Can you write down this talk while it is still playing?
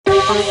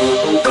Hey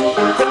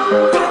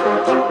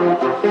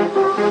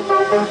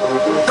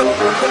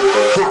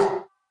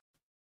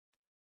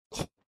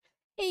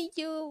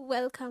you,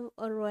 welcome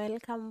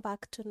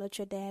back to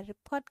Nocho Diary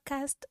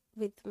podcast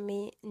with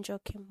me,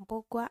 Njoki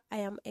Mbogwa. I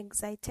am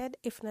excited,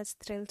 if not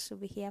thrilled, to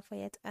be here for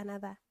yet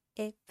another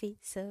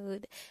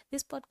episode.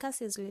 This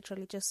podcast is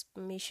literally just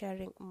me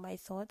sharing my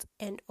thoughts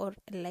and or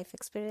life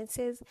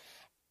experiences,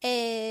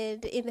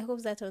 and in the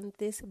hopes that on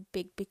this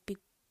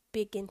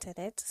big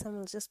internet, someone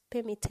will just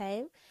pay me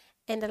time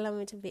and allow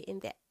me to be in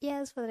their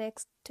ears for the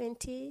next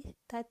 20,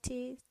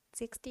 30,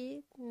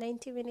 60,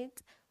 90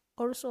 minutes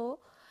or so,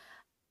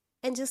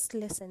 and just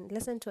listen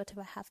to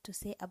whatever I have to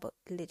say about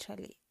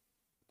literally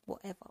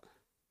whatever,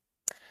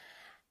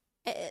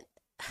 and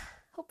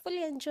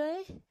hopefully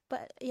enjoy.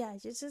 But yeah,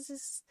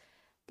 just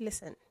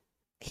listen.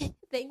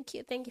 Thank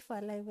you for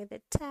allowing me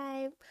the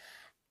time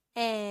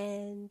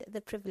and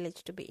the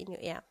privilege to be in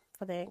your ear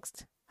for the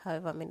next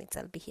however minutes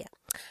I'll be here.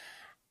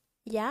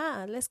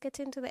 Yeah, let's get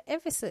into the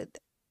episode.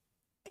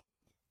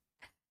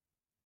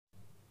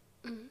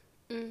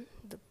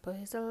 The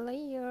boys are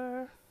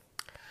here.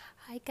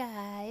 Hi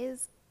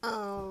guys.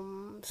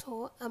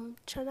 So I'm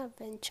trying to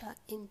venture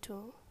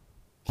into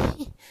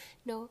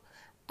no,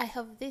 I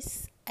have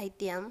this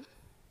idea,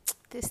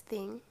 this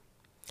thing.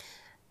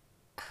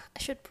 I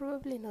should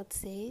probably not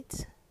say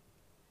it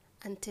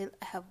until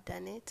I have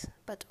done it,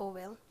 but oh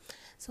well.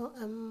 So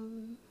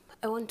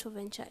I want to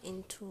venture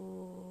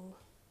into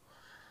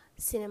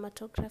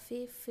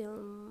cinematography,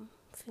 film,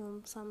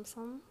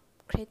 some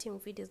creating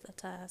videos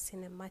that are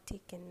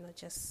cinematic and not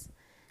just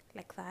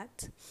like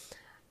that.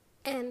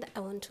 And I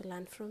want to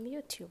learn from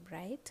YouTube,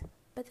 right?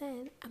 But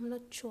then I'm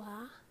not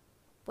sure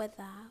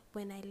whether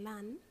when I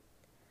learn,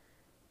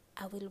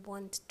 I will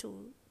want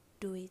to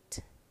do it.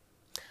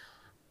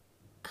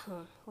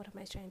 What am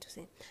I trying to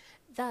say?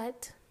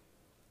 That,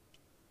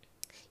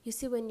 you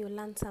see, when you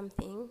learn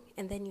something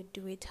and then you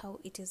do it how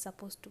it is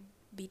supposed to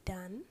be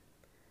done,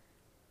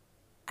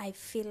 I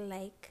feel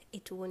like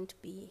it won't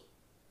be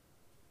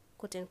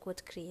quote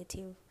unquote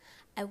creative.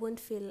 I won't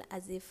feel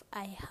as if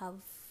I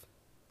have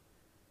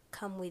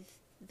come with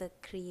a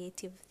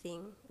creative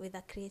thing.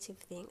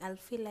 I'll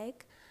feel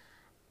like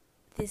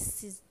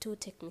this is too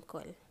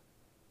technical,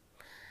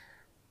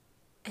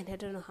 and I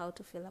don't know how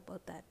to feel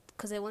about that,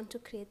 because I want to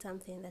create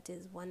something that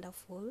is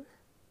wonderful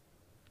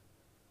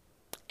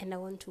and I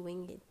want to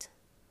wing it.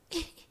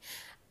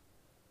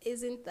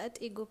 Isn't that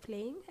ego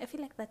playing? I feel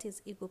like that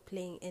is ego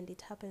playing, and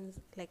it happens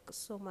like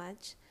so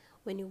much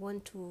when you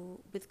want to,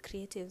 with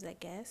creatives, I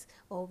guess,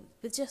 or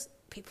with just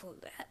people.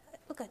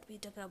 Look at me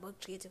talking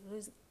about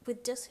creatives.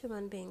 With just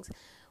human beings,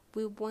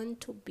 we want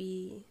to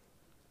be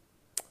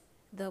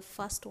the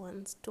first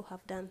ones to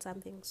have done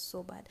something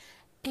so bad.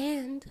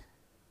 And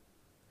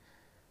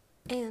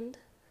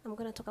I'm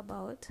going to talk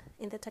about,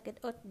 in the target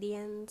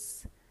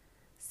audience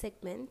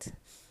segment,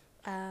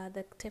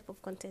 the type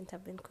of content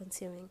I've been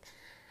consuming.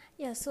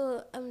 Yeah,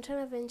 so I'm trying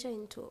to venture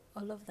into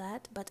all of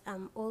that, but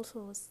I'm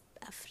also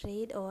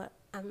afraid, or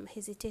I'm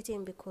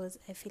hesitating, because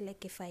I feel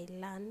like if I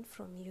learn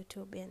from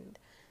YouTube and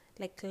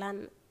like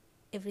learn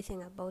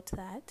everything about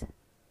that,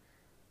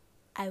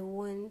 I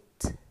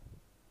won't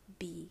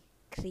be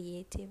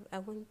creative.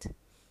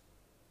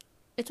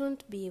 It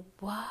won't be,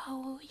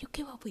 wow, you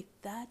came up with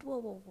that,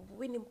 whoa,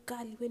 winning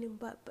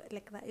bad,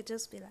 like that. It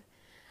just be like,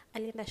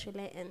 Alinda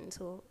Shule, and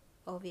so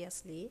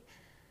obviously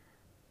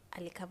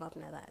I'll come up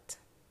na that,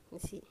 you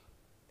see.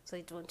 So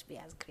it won't be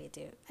as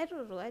creative. I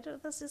don't know,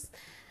 that's just,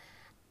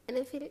 and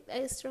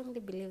I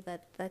strongly believe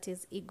that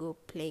is ego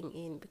playing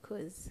in,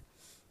 because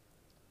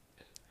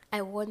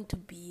I want to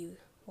be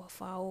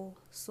wafao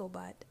so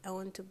bad. I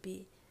want to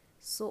be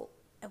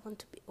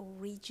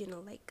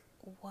original, like,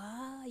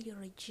 wow,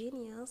 you're a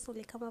genius, so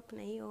come up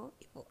na hiyo,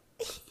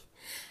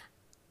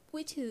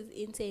 which is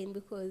insane,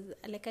 because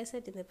like I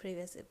said in the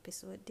previous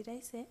episode, did I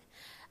say?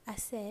 I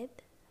said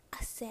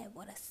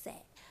what I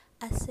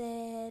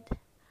said.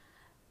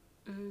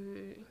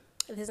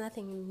 There's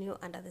nothing new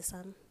under the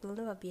sun. There'll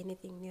never be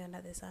anything new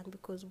under the sun,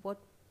 because what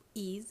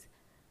is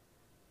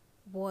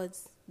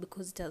was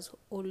because it has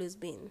always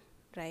been,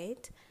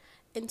 right?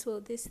 And so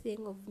this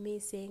thing of me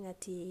saying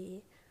that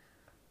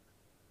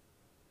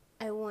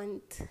I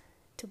want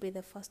to be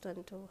the first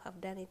one to have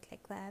done it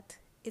like that,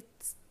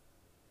 it's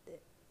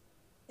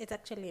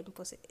actually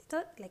impossible. It's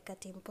not like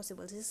that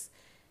impossible.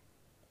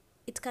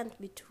 It can't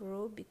be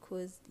true,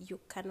 because you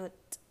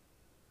cannot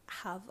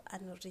have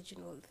an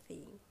original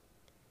thing.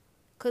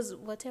 Because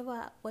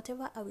whatever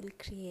I will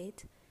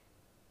create,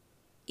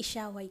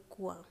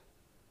 ishawaikuwa.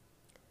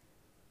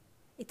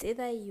 It's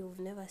either you've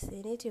never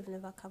seen it, you've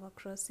never come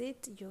across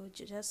it, you're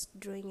just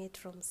drawing it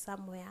from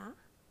somewhere.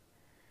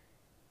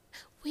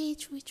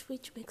 Which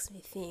makes me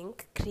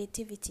think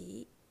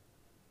creativity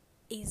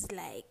is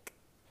like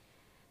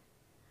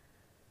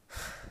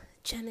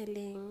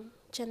channeling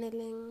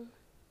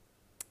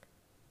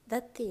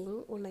that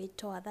thing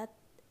unaitoa,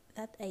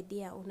 that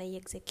idea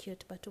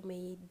unai-execute, but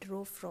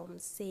umei-draw from,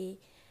 say,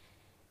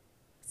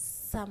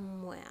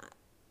 somewhere.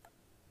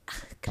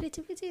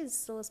 Creativity is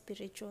so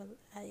spiritual,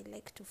 I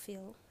like to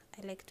feel.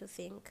 I like to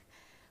think.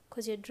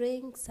 Because you're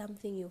drawing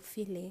something you're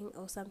feeling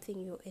or something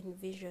you're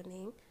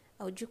envisioning.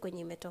 Aujui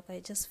kwenye imetoka,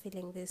 you're just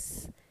feeling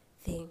this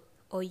thing.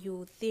 Or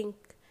you think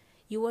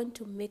you want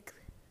to make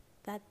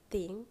that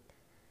thing,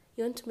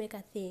 you want to make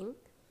a thing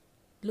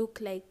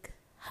look like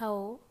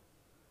how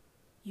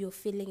you're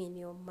feeling in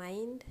your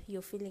mind,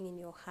 you're feeling in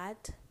your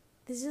heart.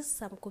 There's just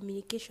some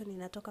communication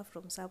inatoka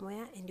from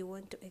somewhere and you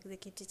want to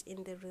execute it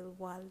in the real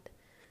world.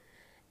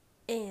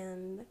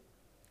 And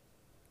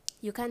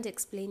you can't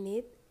explain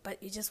it,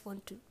 but you just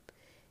want to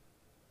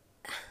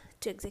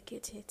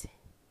execute it.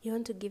 You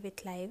want to give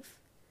it life.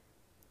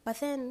 But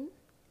then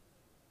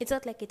it's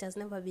not like it has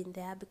never been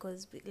there,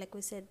 because like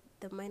we said,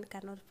 the mind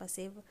cannot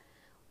perceive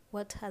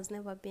what has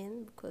never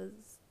been,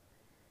 because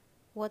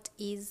what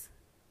is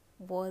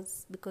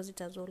was because it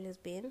has always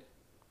been,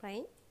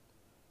 right?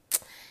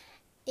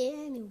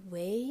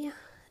 Anyway,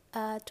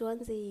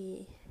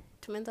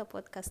 tumeanza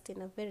podcast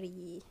in a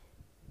very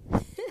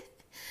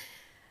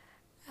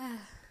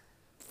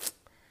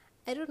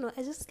I don't know,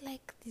 I just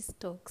like these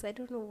talks. I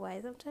don't know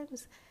why.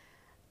 Sometimes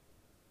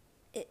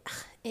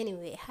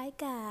anyway, hi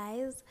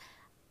guys.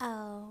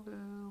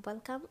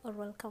 Welcome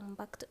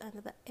back to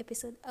another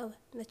episode of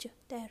Nature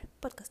Diary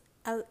Podcast.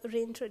 I'll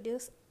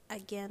reintroduce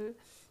again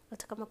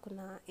hata kama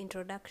kuna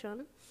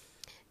introduction.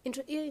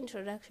 Hiyo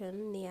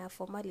introduction ni ya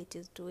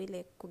formalities tu,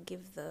 ile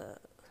give the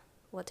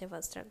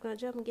whatever start.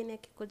 Unajua mgeni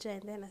akikuja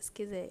and then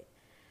asikize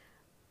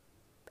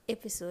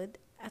episode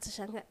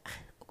atashanga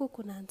huku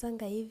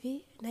kunaanzanga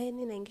hivi na yeye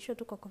naingishwa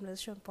tu kwa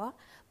conversation poa,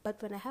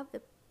 but when I have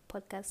the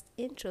podcast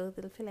intro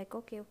they'll feel like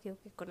okay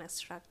kuna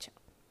structure.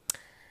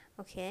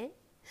 Okay,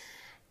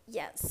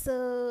 yeah,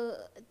 so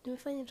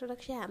nimefanya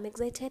introduction. I'm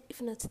excited,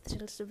 if not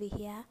thrilled, to be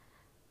here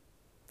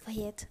for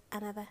yet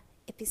another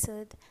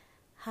episode.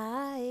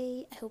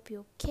 Hi, I hope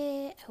you're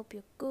okay. I hope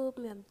you're good.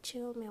 Me, I'm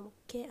chill. Me, I'm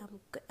okay. I'm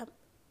good.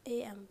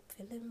 I'm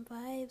feeling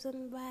vibes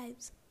on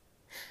vibes.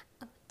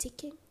 I'm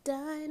taking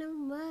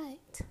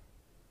dynamite.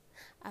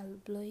 I'll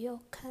blow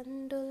your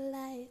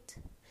candlelight.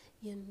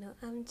 You know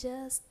I'm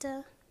just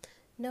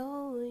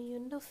no, you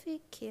know if you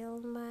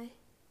kill my,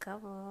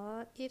 come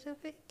on, you know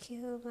if you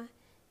kill my,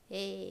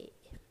 hey,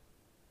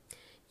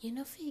 you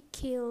know if you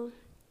kill.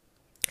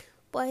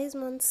 Wise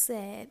man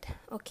said,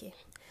 okay.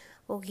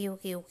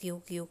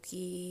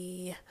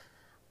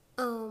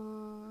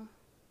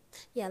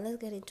 Yeah, let's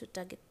get into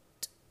target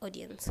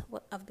audience,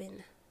 what I've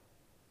been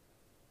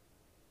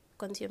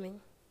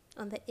consuming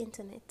on the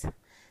internet.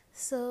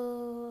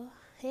 So,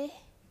 hey,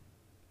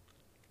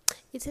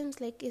 it seems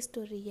like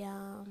history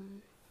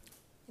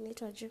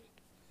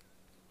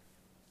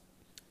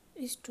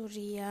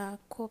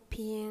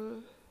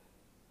copying.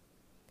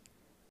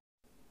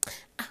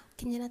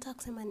 Kenye nataka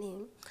kusema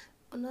ni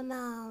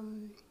unaona,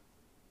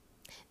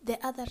 the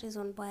other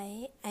reason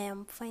why I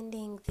am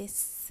finding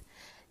this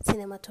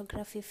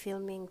cinematography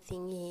filming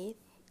thingy,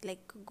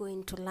 like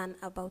going to learn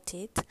about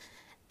it,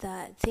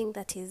 the thing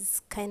that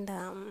is kind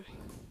of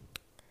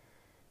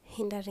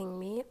hindering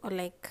me, or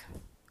like,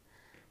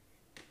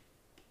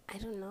 I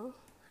don't know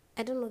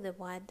the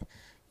word,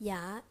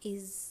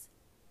 is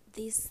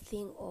this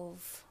thing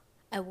of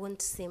I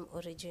won't seem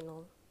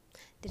original.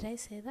 Did I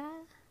say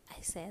that?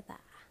 I said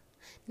that.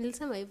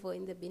 Nilisema hivyo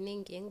in the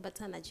beginning, but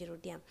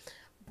najirudia.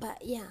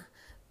 But yeah,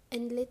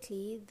 and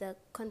lately the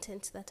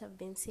content that I've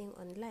been seeing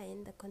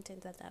online, the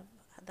content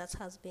that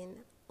has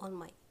been on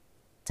my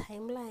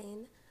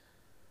timeline,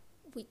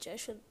 which I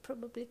should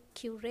probably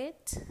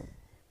curate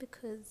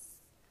because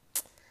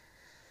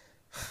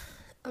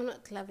I'm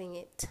not loving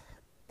it.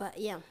 But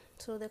yeah,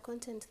 so the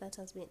content that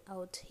has been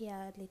out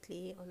here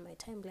lately on my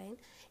timeline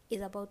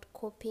is about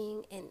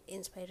copying and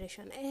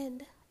inspiration,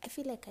 and I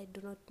feel like I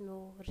do not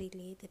know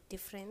really the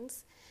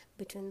difference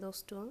between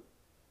those two.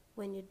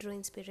 When you draw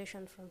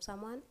inspiration from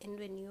someone and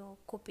when you're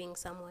copying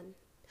someone,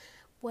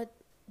 what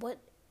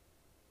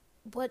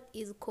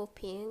is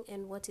copying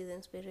and what is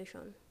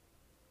inspiration?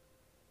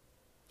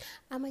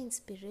 Ama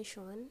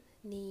inspiration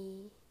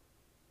ni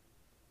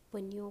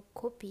when you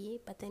copy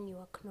but then you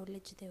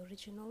acknowledge the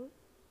original.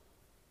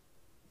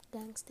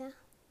 Gangster?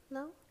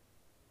 No?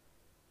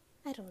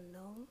 I don't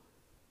know.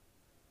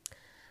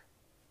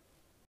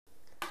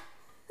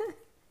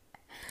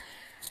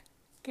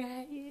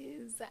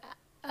 Guys,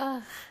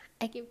 I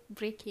keep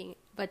breaking,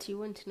 but you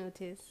won't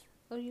notice,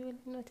 or you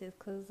will notice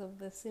because of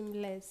the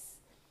seamless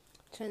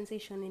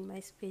transition in my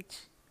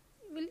speech.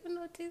 Will you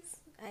notice?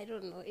 I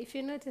don't know. If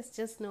you notice,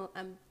 just know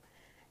I'm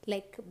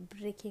like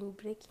breaking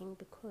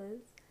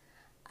because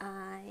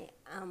I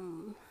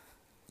am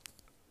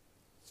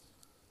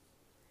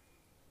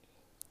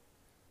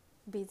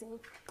busy.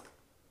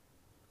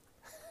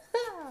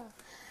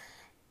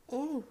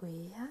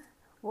 Anyway,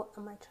 what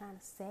am I trying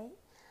to say?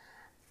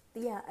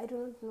 Yeah, I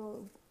don't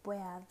know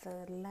where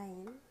the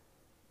line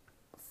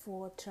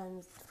for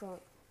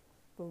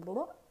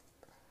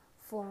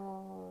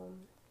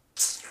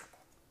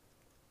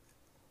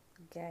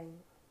gang,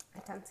 I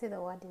can't say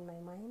the word in my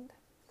mind,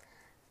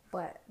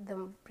 but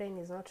the brain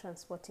is not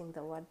transporting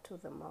the word to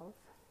the mouth.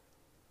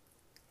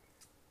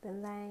 The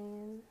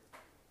line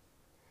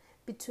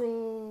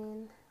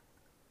between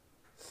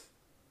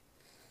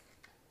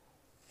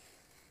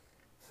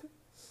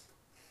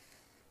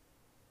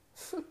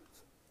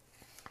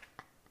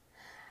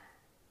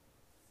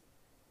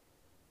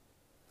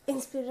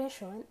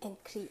inspiration and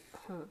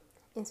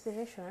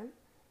inspiration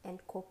and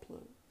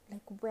copying.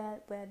 Like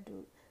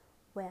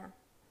where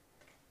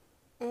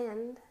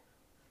and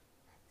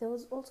there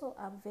was also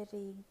a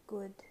very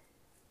good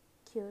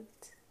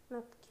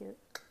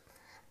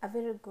a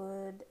very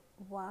good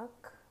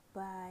work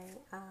by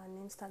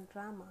an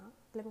Instagrammer.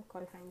 Let me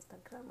call her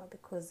Instagrammer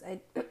because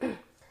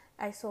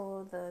I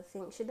saw the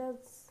thing. She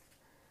does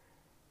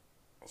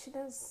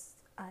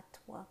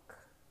artwork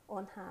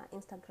on her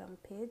Instagram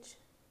page.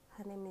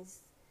 Her name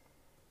is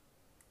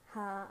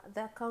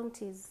the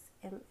account is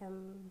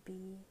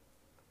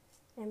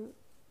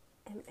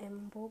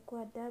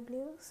MMBogwa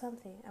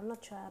something. I'm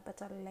not sure,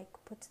 but I'll like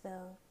put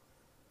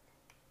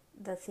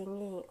the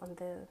thingy on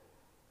the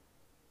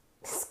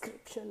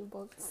description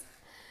box.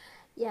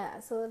 Yeah,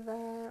 so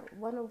the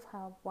one of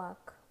her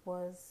work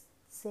was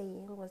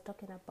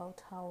talking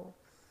about how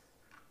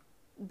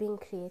being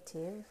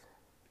creative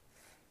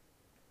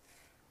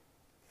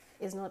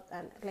is not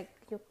like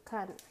you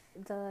can't.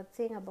 The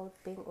thing about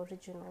being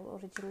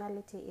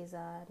originality is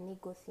a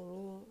nego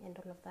thingy and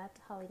all of that.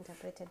 How I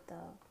interpreted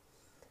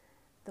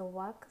the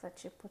work that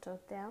she put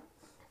out there.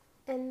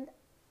 And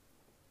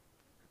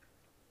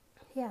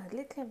yeah,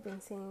 lately I've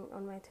been seeing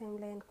on my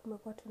timeline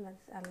kumekuwa tuna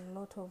a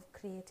lot of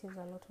creatives,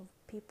 a lot of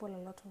people, a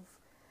lot of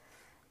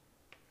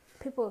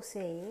people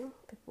saying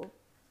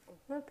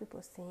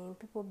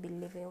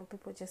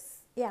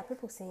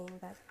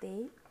that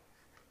they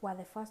were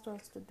the first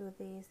ones to do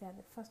this, they are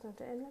the first ones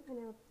to, and let me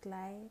not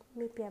lie,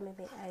 maybe I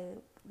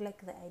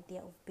like the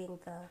idea of being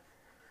the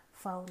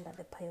founder,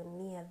 the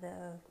pioneer,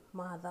 the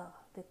mother,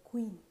 the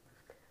queen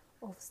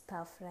of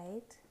stuff,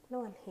 right? No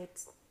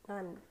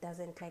one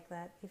doesn't like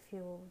that. If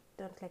you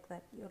don't like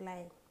that, you're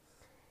lying.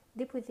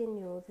 Deep within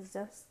you, there's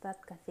just that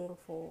thing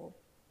for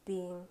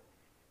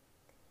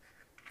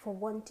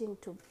wanting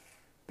to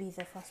be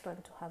the first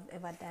one to have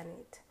ever done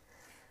it.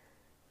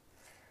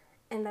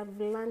 And I'm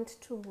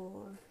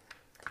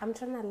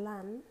trying to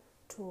learn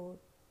to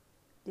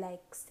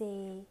like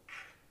say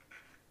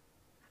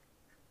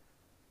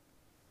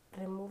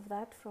remove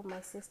that from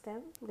my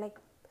system. Like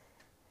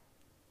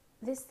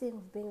this thing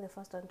of being the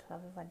first one to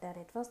have ever done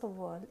it. First of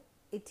all,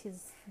 it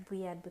is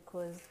weird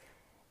because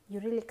you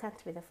really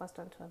can't be the first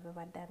one to have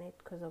ever done it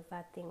because of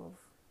that thing of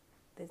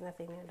there's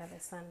nothing new under the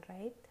sun,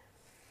 right?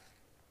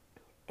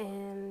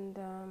 And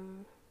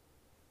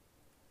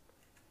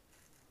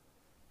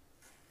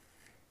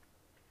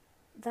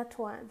that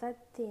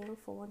thing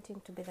for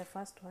wanting to be the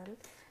first one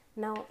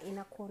now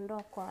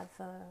inakuondoa kwa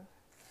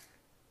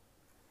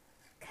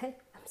I'm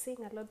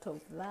seeing a lot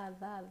of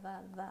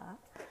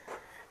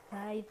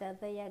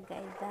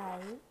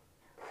gaidai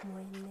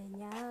mwene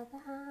nyaga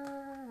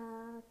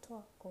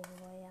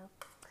twakoya.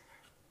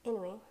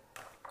 Anyway,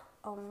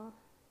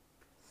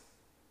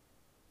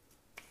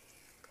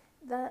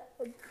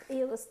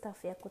 hiyo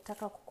stuff ya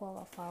kutaka kukua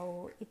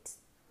wafao, it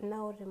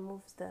now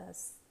removes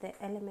the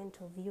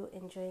element of you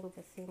enjoying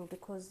the thing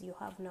because you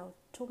have now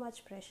too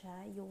much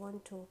pressure. You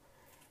want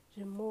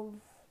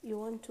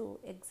to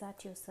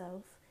exert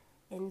yourself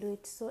and do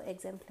it so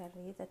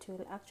exemplary that you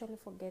will actually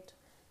forget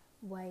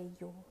why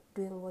you're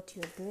doing what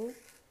you're doing,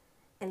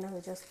 and now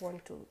you just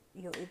want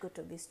your ego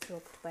to be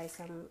stroked by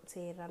some,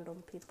 say,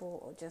 random people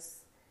or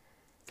just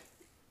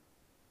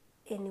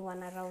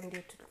anyone around you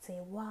to say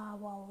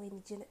wow.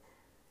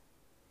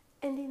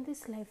 And in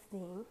this life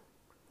thing,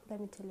 let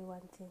me tell you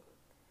one thing.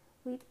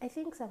 I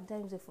think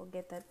sometimes we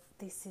forget that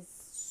this is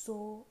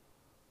so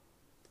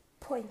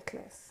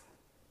pointless.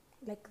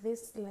 Like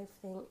this life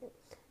thing,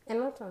 and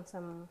not on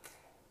some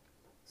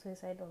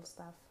suicidal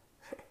stuff,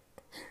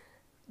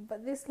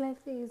 but this life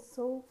thing is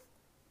so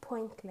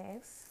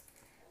pointless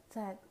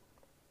that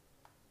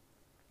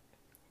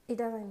it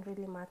doesn't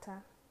really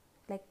matter.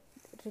 Like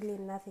really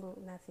nothing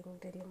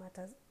really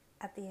matters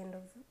at the end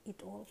of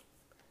it all.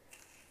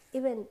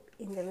 Even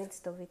in the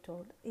midst of it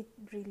all, it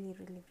really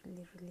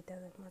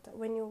doesn't matter.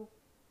 When you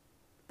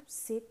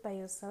sit by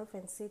yourself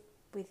and sit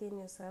within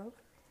yourself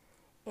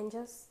and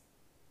just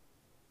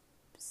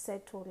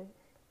settle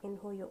in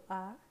who you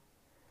are,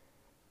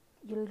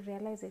 you'll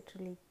realize it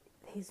really,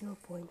 there's no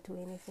point to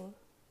anything.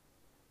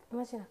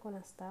 Imagine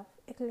akona stuff.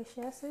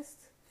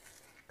 Ecclesiastes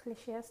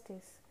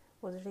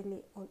was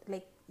really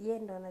like yeye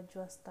ndo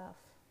anajua stuff.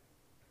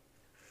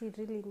 He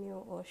really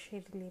knew, or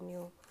she really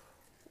knew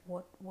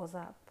what was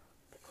up,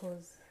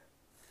 because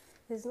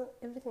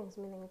everything is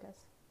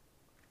meaningless.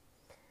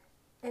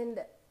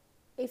 And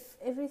if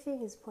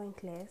everything is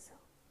pointless,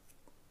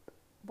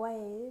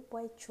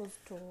 why choose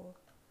to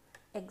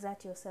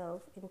exert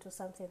yourself into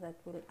something that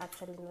will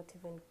actually not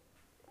even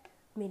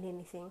mean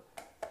anything?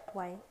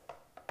 Why?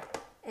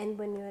 And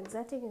when you're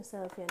exerting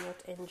yourself, you're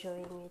not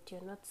enjoying it,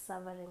 you're not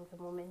savoring the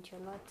moment, you're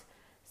not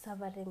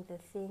savoring the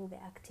thing,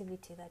 the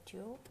activity that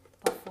you're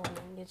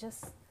performing. You're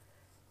just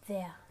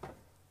there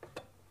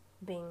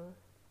being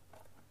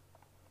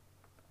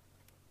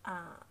a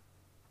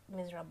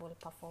miserable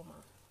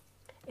performer.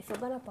 If you're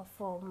gonna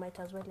perform, might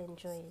as well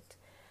enjoy it.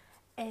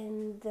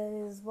 And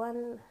there's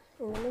one,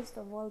 in the midst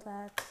of all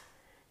that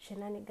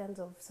shenanigans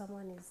of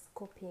someone is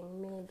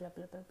copying me, blah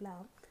blah blah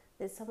blah,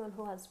 there's someone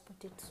who has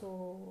put it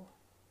so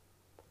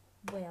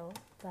well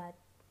that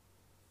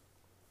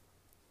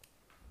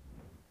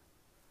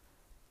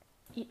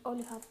all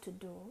you have to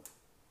do,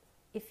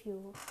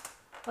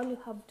 all you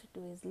have to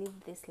do is live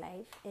this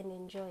life and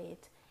enjoy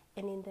it,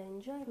 and in the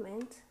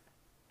enjoyment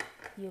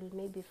you'll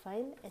maybe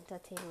find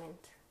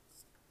entertainment.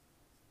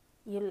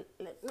 You'll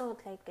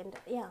not like, and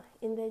yeah,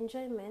 in the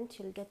enjoyment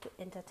you'll get to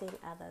entertain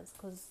others.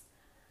 Because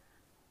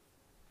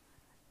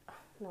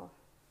no,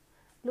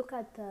 look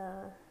at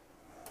the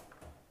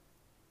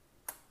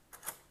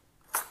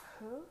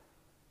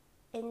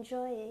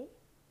enjoy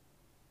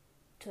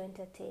to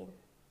entertain,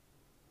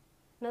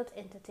 not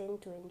entertain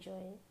to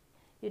enjoy.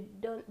 You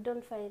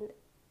don't find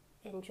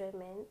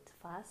enjoyment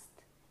first,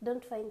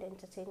 don't find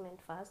entertainment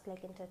first,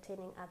 like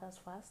entertaining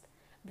others first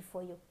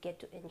before you get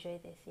to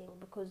enjoy the thing,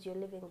 because you're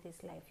living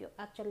this life. You're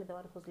actually the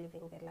one who's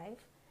living the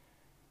life,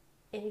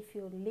 and if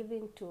you're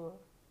living to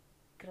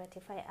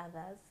gratify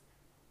others,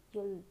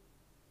 you'll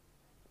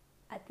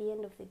at the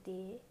end of the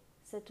day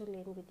settle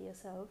in with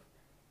yourself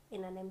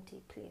in an empty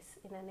place,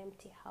 in an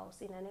empty house,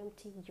 in an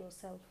empty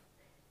yourself.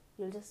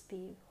 You'll just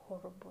be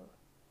horrible.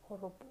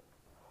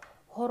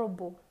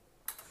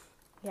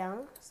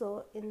 Yeah.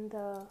 So in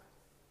the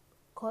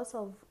course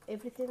of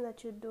everything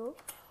that you do,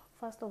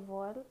 first of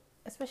all,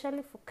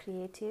 especially for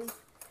creatives,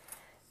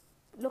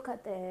 look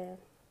at the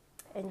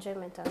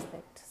enjoyment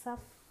aspect.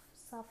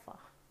 Suffer,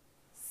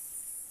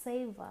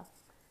 savor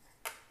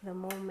the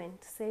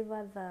moment,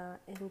 savor the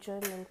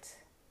enjoyment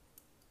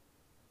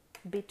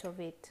bit of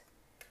it.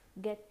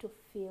 Get to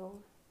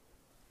feel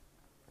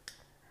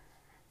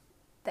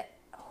the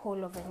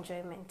whole of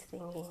enjoyment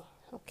thingy,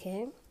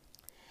 okay?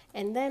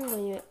 And then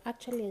when you're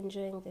actually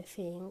enjoying the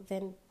thing,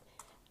 then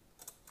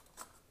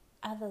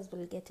others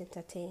will get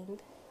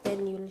entertained.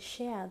 Then you'll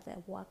share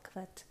the work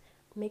that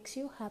makes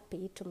you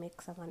happy to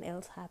make someone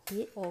else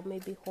happy, or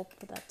maybe hope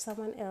that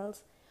someone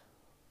else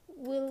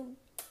will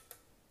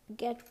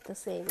get the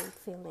same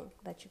feeling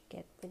that you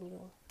get when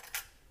you're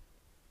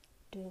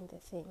doing the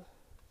thing,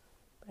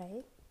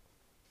 right?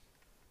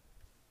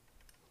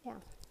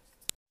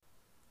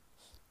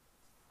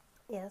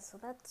 Yeah, so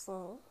that's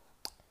all.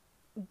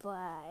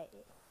 Bye.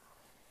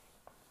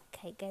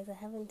 Okay, guys, I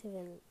haven't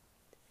even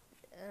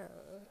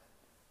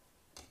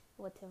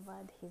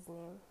whatever his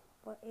name.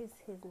 What is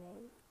his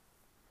name?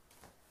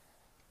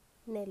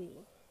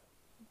 Nelly.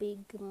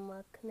 Big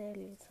Mac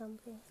Nelly,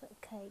 something.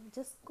 Okay,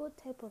 just go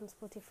type on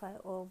Spotify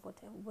or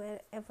whatever,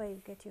 wherever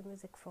you get your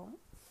music from.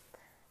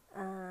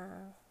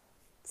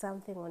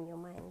 Something on your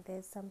mind.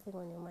 There's something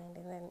on your mind,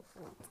 and then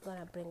it's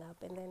gonna bring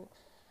up, and then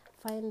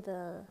find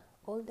the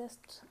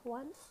oldest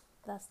one.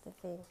 That's the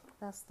thing.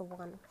 That's the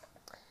one.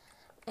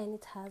 And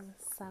it has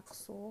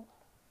saxo.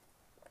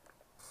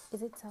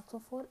 Is it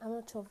saxophone? I'm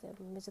not sure of the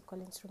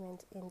musical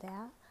instrument in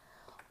there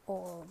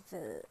or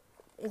the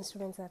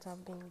instruments that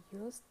have been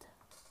used,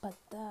 but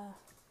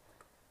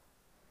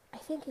I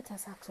think it's a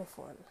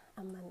saxophone.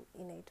 I'm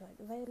in it.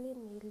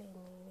 Violin,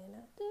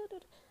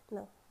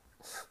 no.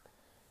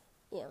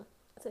 Yeah.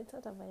 So it's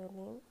not a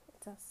violin.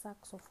 It's a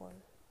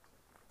saxophone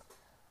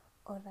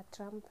or a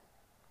trump.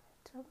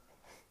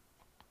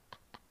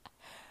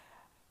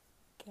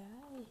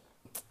 Guy.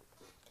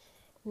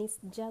 It's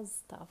jazz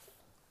stuff.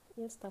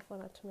 Hiyo stuff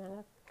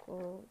wanatumianga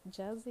ku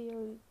jazz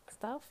hiyo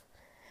stuff.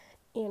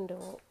 Hiyo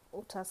ndo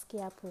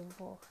utasikia hapo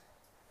hivyo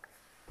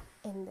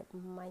in the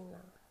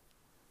minor.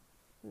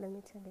 Let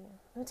me tell you.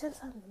 Let me tell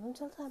something.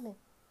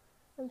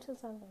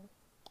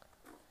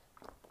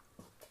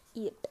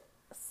 It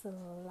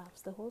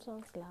slaps. The whole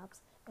song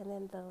slaps. And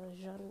then the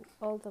genre,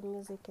 all the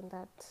music in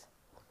that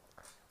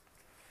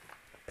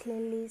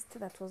playlist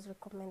that was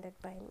recommended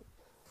by me.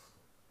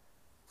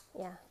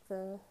 Yeah,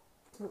 the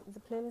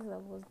playlist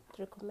that was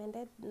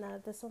recommended. Now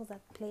the songs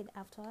that played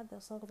afterward,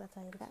 the songs that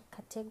are in that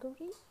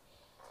category,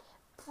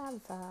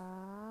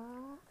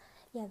 brother,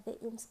 yeah, they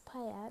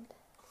inspired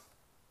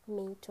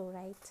me to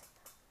write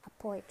a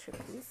poetry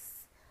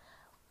piece,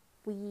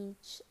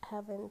 which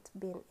haven't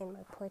been in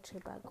my poetry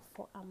bag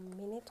for a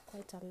minute,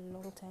 quite a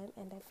long time,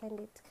 and I find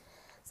it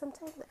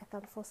sometimes I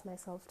can force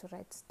myself to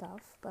write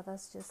stuff, but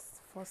that's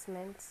just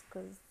forcement,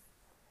 because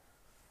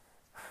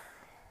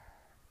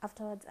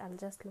afterwards I'll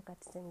just look at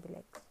it and be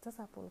like, "This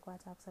apple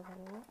got upset,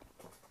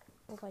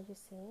 what are you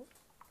saying?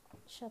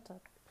 Shut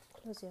up,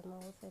 close your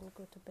mouth and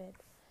go to bed,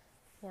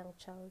 young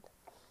child."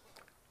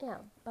 Yeah,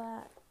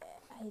 but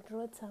I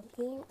wrote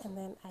something and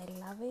then I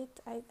love it.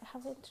 I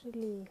haven't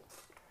really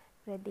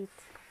read it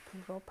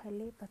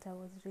properly, but I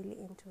was really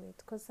into it,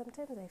 because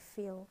sometimes I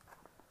feel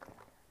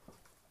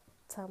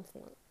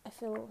something,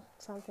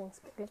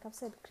 like I've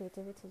said,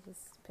 creativity is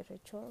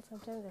spiritual.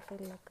 Sometimes I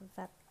feel like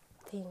that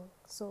thing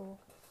so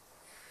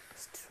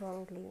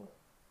strongly,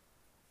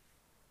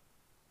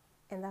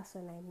 and that's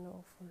when I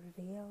know for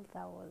real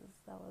that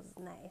was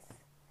nice,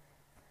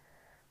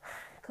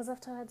 because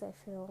afterwards I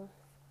feel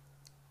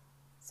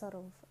sort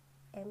of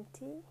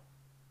empty,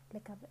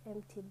 like I've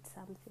emptied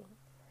something.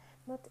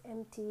 Not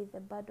empty the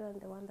bad one,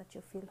 the one that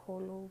you feel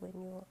hollow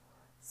when you're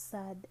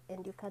sad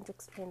and you can't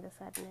explain the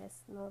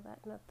sadness. No,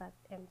 not that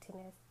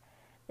emptiness.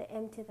 the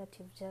empty that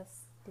you've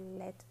just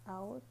let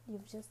out,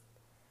 you've just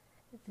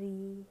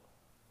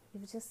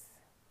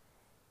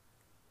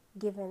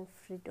given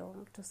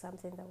freedom to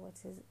something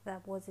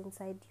that was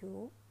inside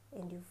you,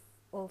 and you've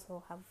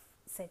also have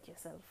set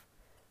yourself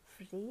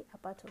free. A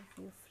part of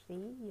you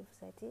free, you've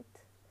set it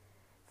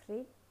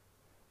free.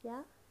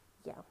 Yeah,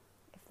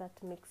 if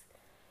that makes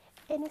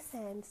any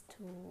sense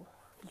to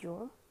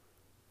you.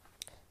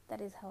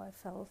 That is how I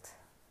felt,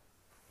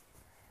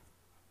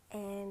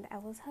 and I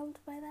was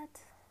helped by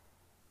that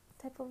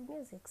type of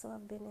music. So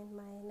I've been in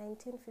my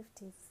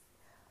 1950s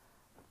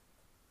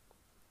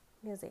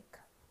music,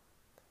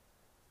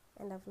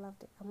 and I've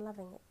loved it. I'm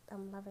loving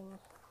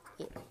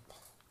it.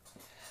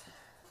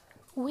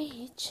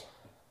 Which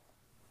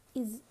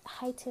is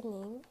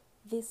heightening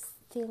this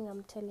thing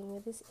I'm telling you,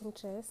 this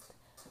interest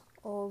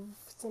of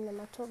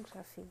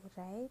cinematography,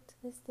 right?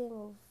 This thing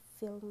of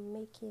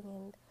filmmaking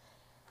and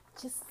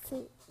just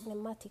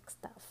cinematic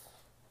stuff.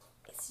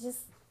 It's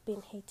just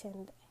been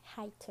heightened.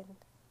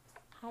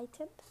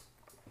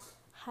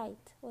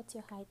 Height. What's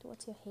your height?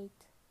 What's your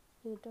hate?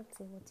 You don't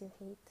say what you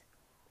hate.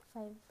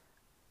 5.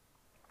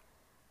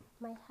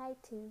 My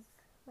height is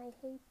my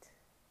hate.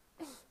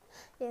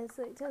 Yeah,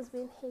 so it has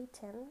been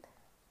heightened.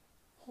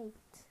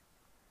 Hate.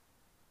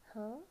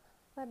 Huh?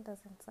 That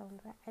doesn't sound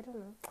right. I don't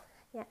know.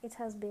 Yeah, it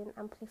has been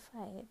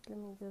amplified. Let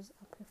me use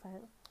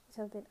amplified. It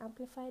has been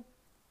amplified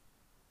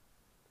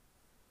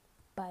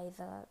by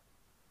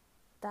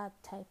that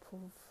type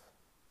of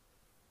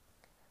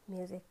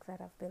music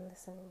that I've been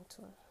listening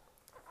to.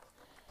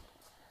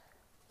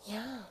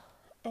 Yeah,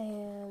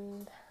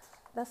 and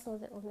that's not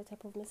the only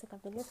type of music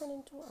I've been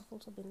listening to. I've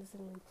also been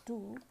listening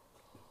to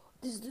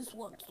this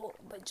one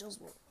by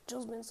Jasmine.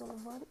 Jasmine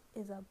Sullivan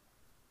is a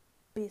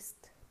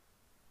beast.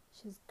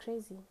 She's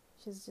crazy.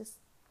 She's just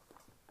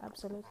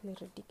absolutely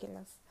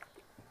ridiculous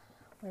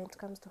when it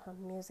comes to her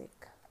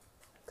music.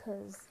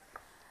 Because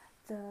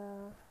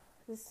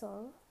this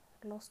song,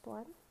 Lost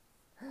One,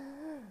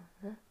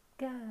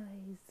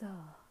 guys,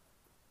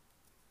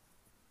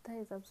 that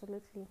is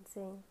absolutely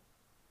insane.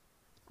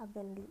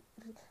 And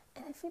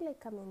I feel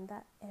like I'm in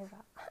that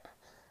era.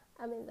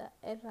 I'm in that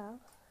era.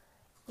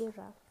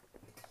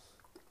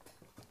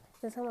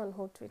 There's someone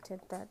who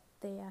tweeted that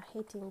they are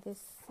hating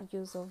this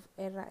use of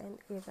era,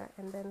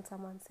 and then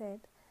someone said,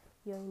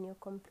 "You're in your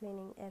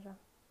complaining era."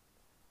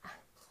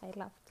 I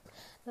laughed.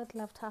 Not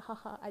laughed,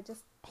 ha. I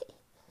just,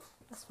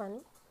 that's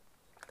funny.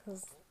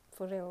 Because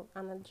for real,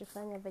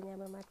 anajifanya venye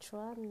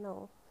amemachua,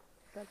 no.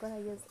 We're gonna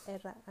use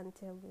era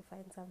until we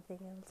find something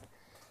else.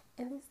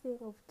 And this thing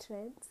of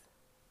trends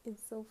is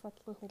so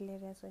fucking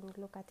hilarious when you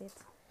look at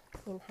it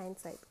in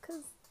hindsight.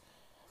 Because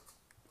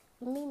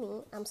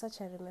I'm such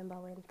a remember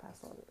when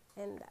person,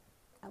 and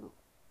I'm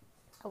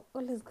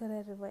always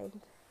gonna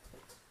remind,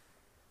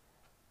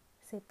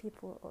 say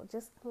people, or I'm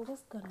just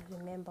gonna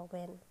remember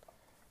when.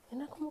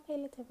 Nakumbuka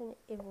ile time yenye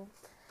hivyo.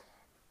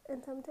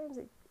 And sometimes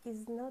it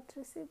is not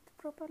received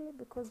properly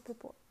because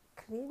people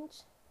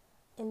cringe,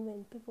 and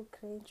when people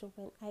cringe or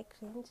when I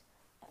cringe,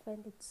 I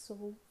find it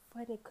so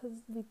funny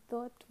because we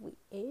thought we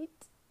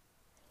ate,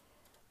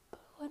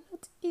 but we're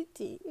not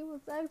eating. It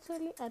was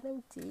actually an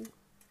empty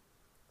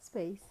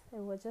space,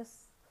 and we're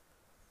just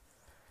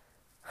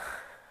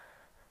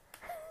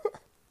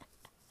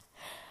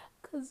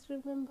because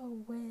remember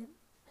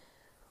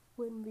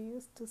when we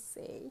used to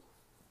say,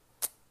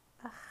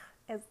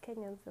 as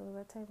Kenyans, there was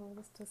a time we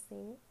used to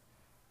say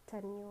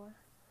Taniwa.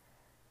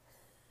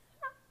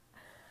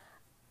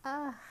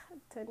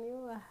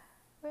 Taniwa.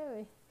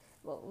 Wait.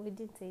 Well, we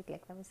didn't say it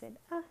like that. We said,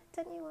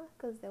 Taniwa,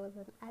 because there is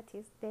an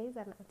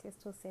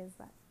artist who says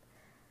that.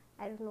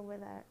 I don't know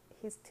whether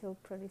he still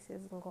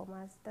produces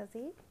ngomas. Does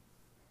he?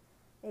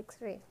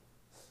 X-Ray.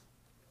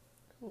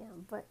 Yeah,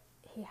 but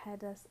he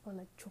had us on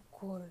a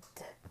chokehold.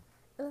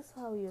 That's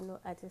how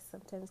artists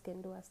sometimes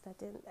can do a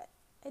certain.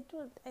 I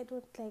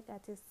don't like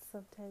artists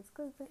sometimes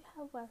because they'll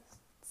have us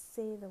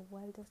say the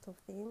wildest of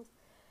things,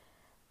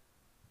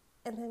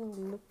 and then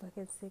we look back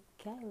and say,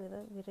 "Guy,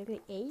 we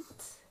really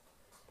ate."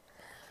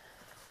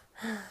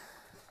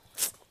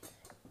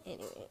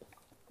 Anyway,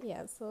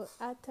 yeah. So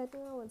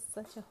Taniwa was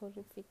such a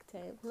horrific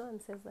time. No one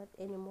says that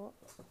anymore.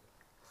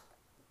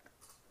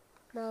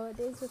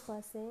 Nowadays, people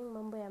are saying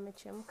mambo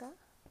yamechemka.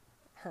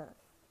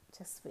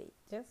 Just wait.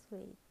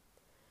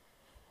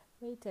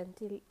 Wait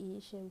until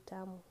iishe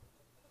mtamu.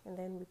 And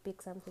then we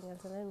pick something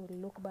else, and then we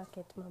look back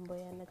at mambo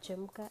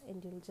yanachemka,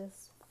 and you'll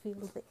just feel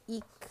the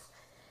ick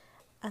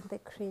and the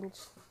cringe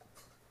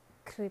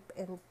creep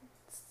and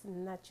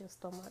snatch your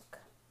stomach.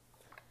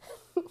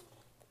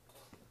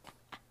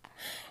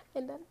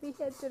 And I'll be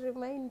here to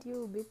remind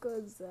you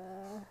because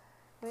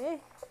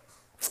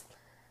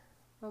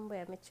mambo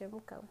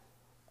yamechemka.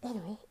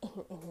 Anyway,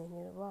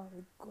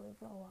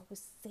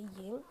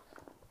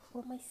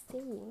 what am I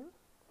saying?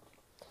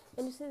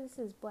 And you see, this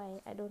is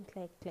why I don't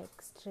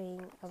like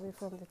straying away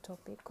from the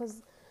topic,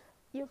 because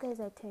you guys,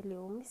 I tell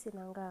you, mi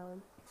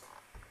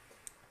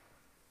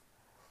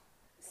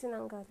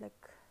sinanga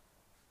like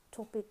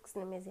topics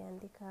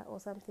nimeziandika or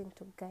something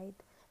to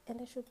guide, and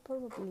I should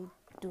probably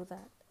do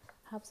that.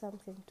 have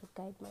something to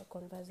guide my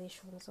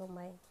conversations or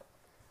my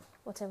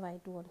whatever I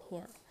do on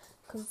here.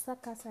 Because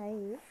saka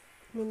sahi,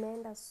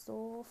 nimeenda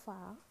so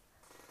far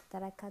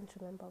that I can't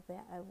remember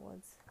where I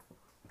was.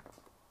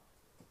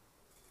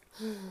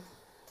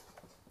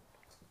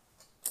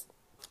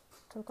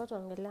 Tulikuwa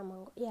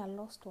tunaongelea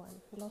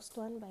Lost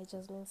One by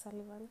Jasmine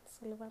Sullivan.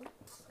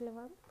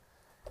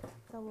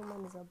 That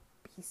woman is a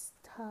beast.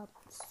 Her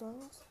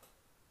songs,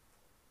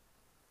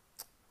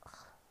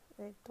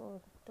 they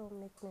don't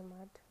make me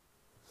mad.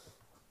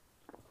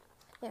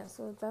 Yeah,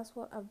 so that's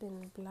what I've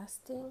been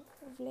blasting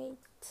of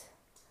late.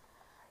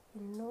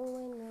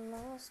 Knowing the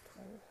Lost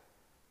One.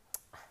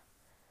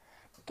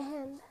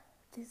 And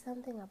there's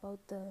something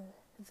about the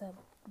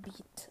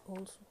beat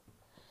also.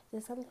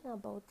 There's something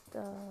about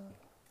the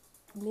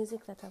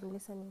music that I'm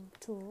listening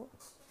to,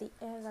 the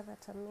era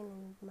that I'm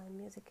in my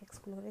music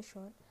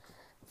exploration,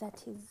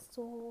 that is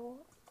so,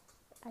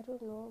 I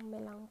don't know,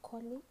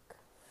 melancholic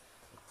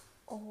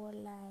or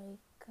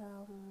like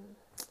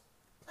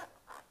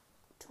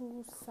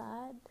too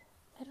sad.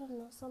 I don't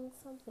know,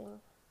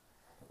 something.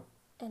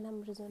 And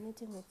I'm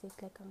resonating with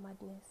it like a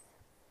madness.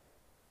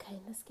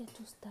 Nasikia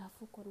tu stuff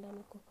huko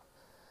ndani ko.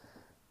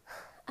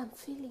 I'm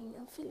feeling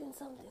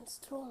something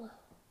stronger.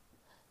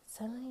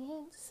 Something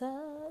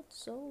inside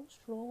so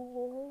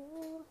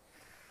strong.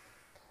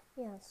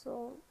 Yeah,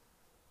 so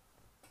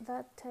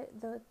that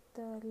the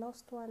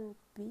Lost One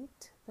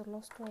beat, the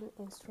Lost One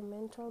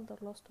instrumental, the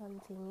Lost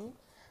One thingy,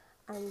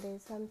 and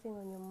there's something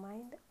on your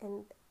mind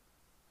and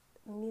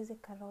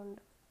music around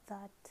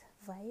that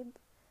vibe.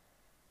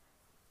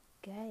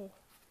 Guy,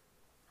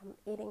 I'm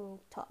eating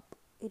it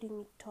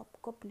top,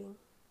 coupling,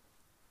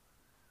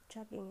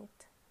 chugging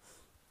it,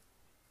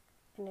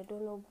 and I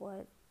don't know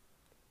what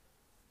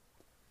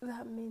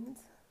that means.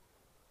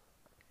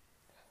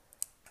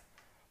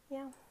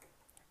 Yeah.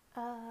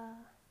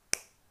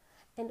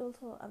 And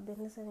also I've been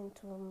listening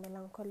to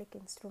melancholic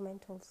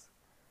instrumentals,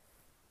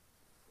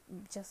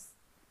 just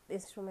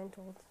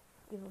instrumentals,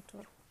 even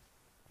to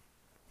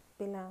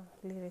bila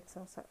lyrics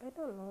also. I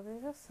don't know,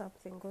 there's just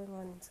something going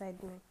on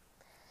inside me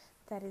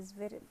that is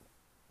very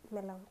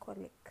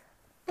melancholic.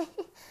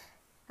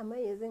 Am I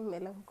using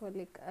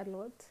melancholic a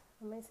lot?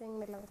 Am I saying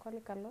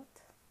melancholic a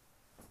lot?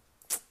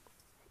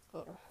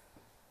 Yeah.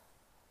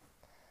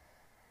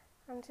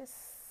 I'm just,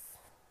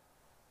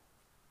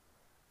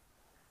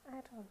 I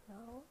don't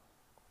know.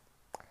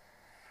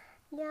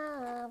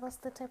 Yeah, that's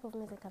the type of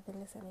music I've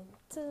been listening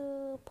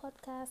to.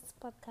 Podcasts.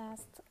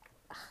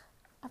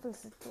 I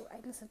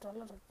listen to a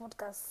lot of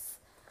podcasts.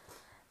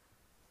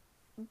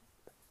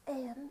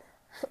 And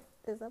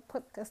there's a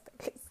podcast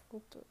I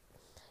listen to.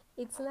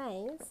 It's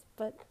nice,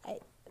 but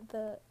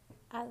the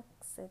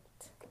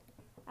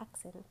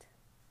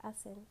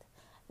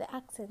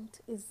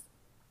accent is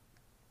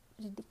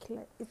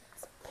ridiculous.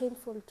 It's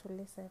painful to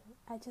listen.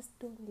 I just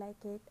don't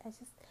like it.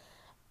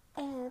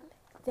 And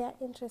they're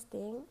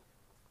interesting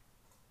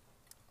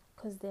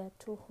because there are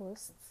two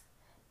hosts.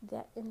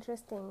 They're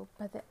interesting,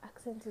 but the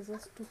accent is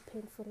just too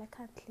painful. I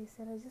can't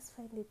listen. I just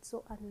find it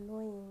so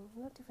annoying.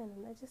 Not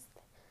even, I just,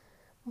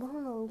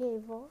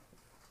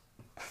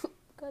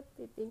 got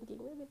me thinking,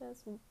 maybe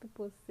that's what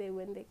people say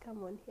when they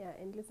come on here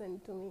and listen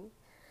to me.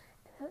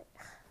 And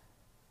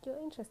you're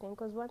interesting,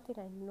 because one thing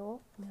I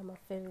know, I'm a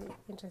very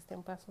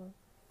interesting person.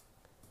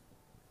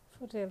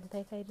 For real,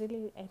 like I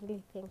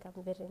really think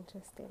I'm very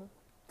interesting.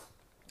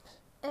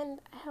 And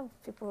I have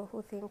people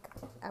who think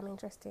I'm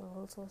interesting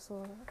also,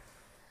 so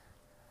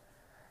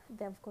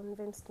they've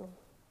convinced me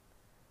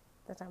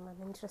that I'm an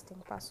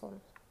interesting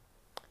person.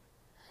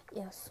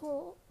 Yeah,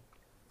 so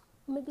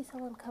maybe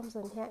someone comes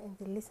on here and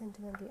they listen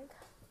to me and be like,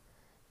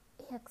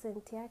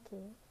 accent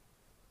yake,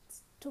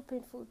 it's too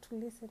painful to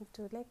listen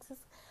to. Like,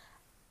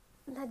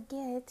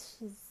 Naget,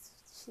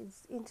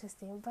 she's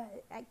interesting,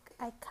 but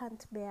I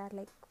can't bear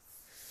like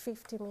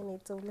 50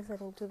 minutes of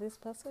listening to this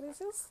person. It's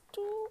just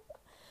too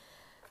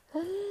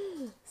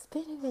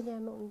spendi venye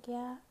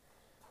anaongea,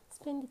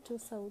 spendi tu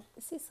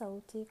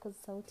sauti, because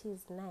sauti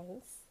is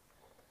nice.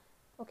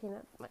 Okay,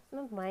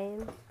 not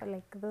mine, but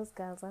like those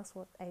girls, that's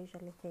what I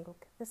usually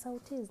think. The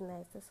sauti is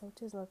nice, the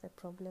sauti is not the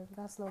problem,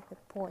 that's not the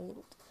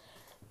point.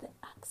 The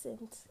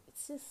accent,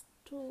 it's just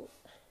too,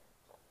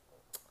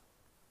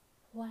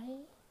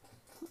 why?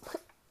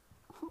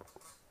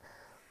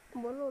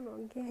 Mbona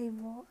unaongea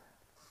hivyo?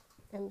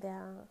 And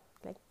they're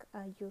like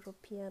a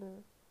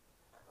European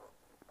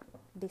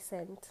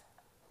descent.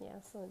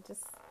 Yeah, so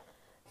just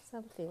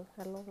something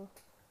along.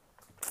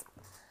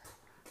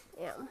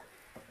 Yeah.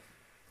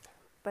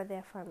 But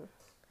they're fun.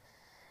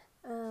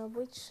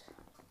 Which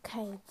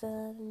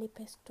the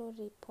Nipe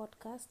Story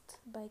podcast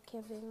by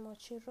Kevin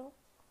Mochiro.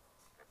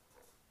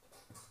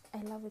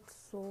 I love it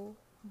so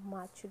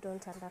much, you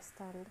don't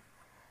understand.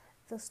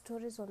 The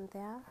stories on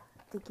there,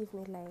 they give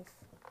me life.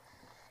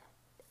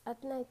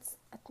 At night,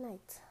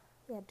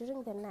 yeah,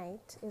 during the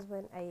night is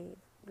when I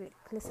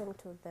listen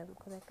to them,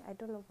 because I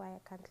don't know why I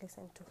can't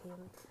listen to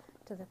him,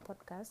 to the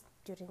podcast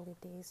during the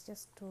day. It's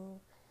just too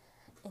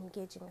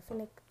engaging. I feel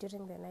like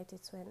during the night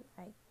it's when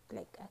I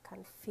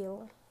can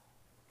feel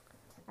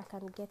I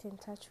can get in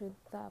touch with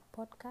the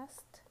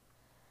podcast.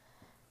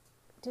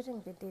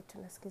 During the day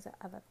tunasikiza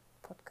other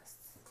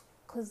podcasts,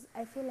 because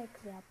I feel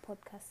like there are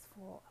podcasts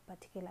for a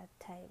particular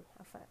time,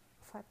 a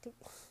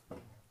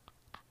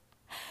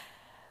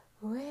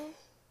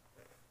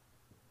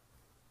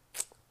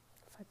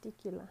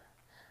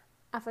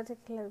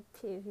particular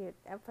period,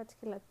 a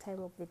particular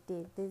time of the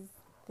day.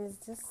 There's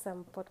just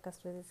some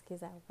podcast where this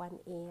kids at 1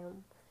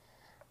 a.m.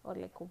 or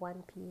like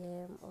 1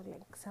 p.m. or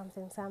like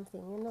something.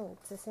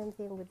 It's the same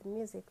thing with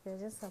music.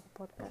 There's just some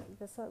podcast.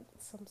 There's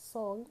some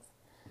songs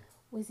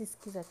with this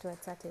kids at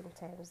certain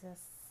times.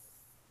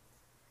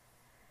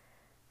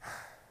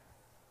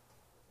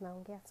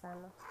 Naongea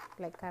sana,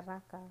 like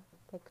haraka,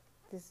 like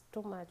there's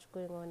too much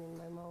going on in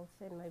my mouth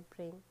and my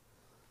brain.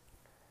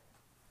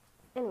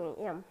 Anyway,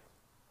 yeah.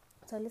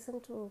 So I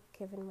listened to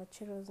Kevin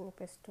Machiro's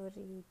Nipe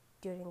story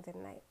during the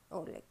night,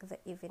 or like the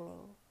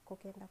evening,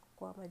 kukienda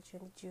kukua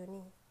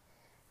jioni,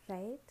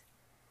 right?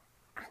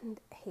 And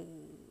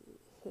hey,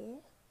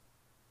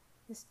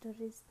 the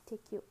stories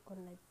take you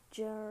on a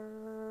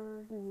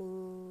journey.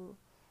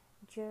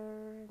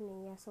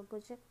 Yeah, so go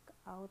check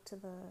out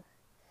the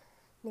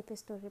Nipe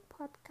Story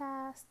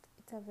podcast.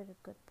 It's a very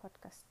good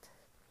podcast.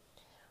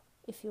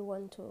 If you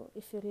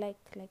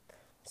like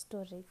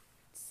stories,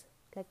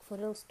 like for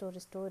real story,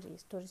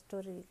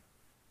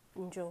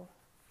 enjoy.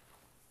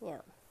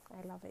 Yeah,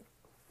 I love it.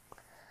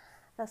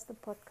 That's the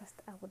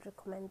podcast I would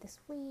recommend this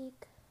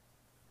week.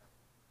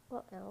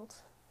 What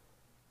else?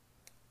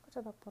 What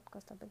other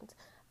podcast I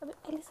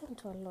listen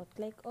to a lot.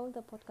 Like all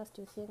the podcasts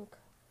you think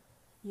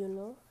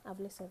I've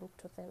listened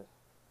to them.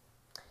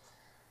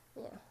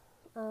 Yeah.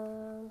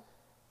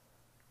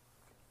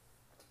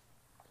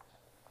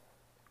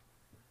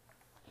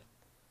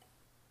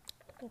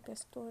 Like a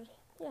story.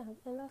 Yeah,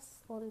 and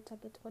that's on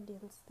target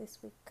audience this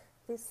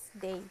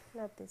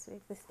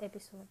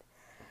episode.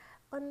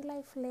 On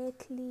life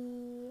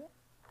lately,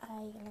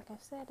 like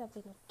I've said, I've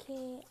been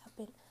okay.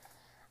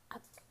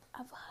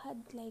 I've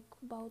had like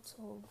bouts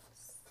of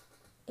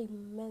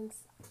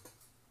immense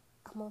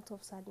amount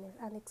of sadness,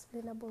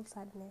 unexplainable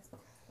sadness.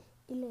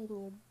 Ile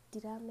yenye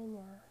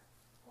diramenya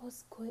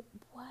was going.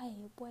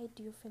 Why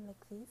do you feel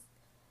like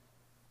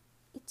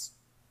this?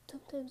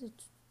 Sometimes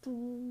it's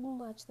too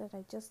much that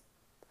I just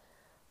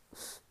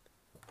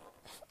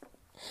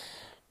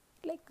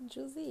like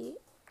Josie.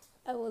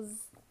 I was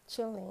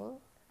chilling.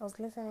 I was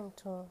listening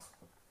to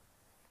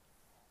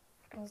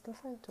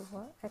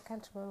what? I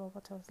can't remember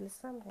what I was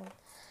listening.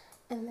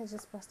 And I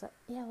just passed out.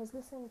 Yeah, I was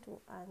listening to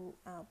an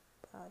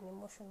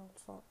emotional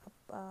song.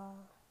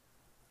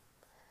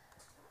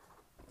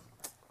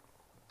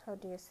 How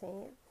do you say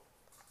it?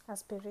 A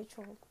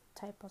spiritual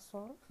type of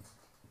song.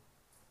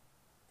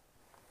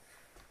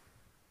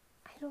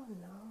 I don't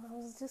know. I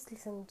was just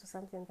listening to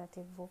something that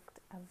evoked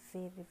a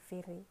very,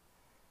 very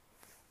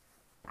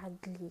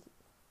ugly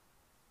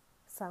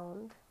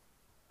sound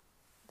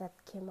that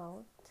came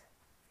out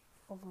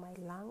of my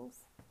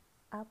lungs,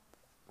 up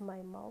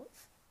my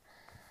mouth,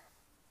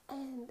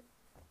 and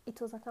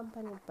it was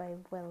accompanied by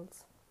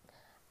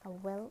a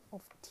well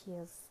of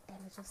tears, and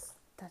I just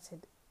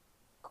started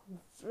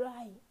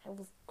cry. I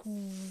was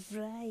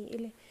cry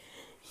ile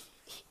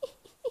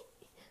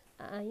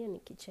hiyo ni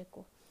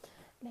kicheko,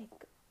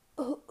 like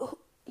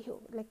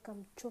like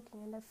I'm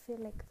choking, and I feel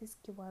like this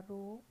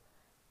kiwaru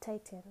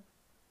tighten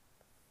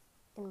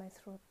in my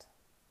throat,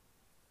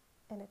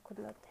 and I could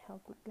not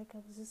help it. Like I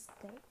was just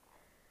like,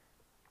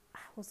 I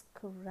was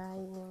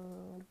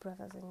crying.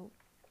 Brothers and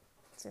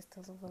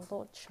sisters of the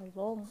Lord,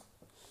 shalom.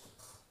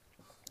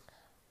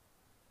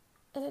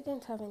 And I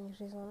didn't have any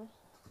reason,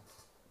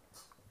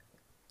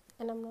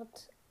 and I'm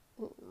not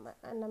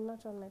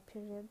on my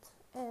periods,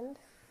 and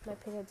my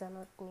periods are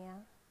not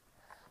near.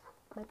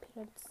 My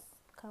periods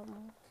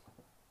come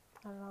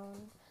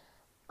around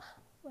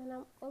when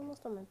I'm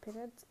almost on my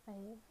periods.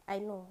 I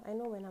know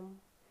when I'm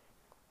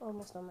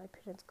almost on my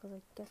periods, because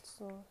I get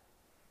so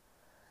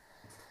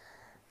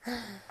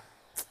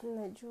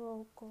najua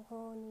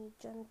ukohoni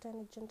janta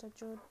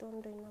joto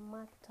ndo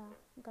inamata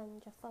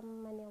ganja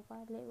fama ni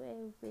wale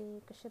wewe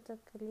kushoto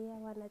kulia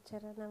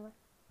wanacharana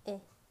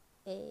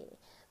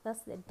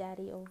that's the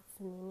daddy of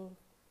nini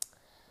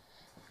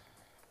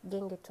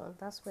gengeton.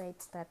 That's where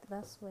it started.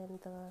 That's when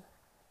the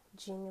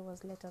genie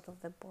was let out of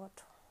the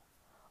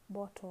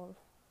bottle.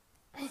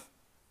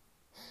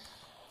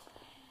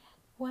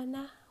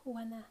 wana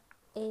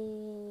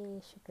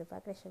sugar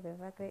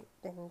bagre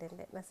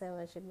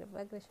nasema sugar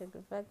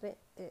bagre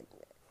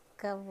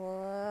come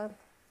on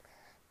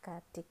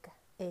katika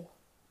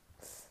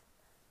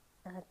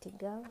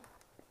atiga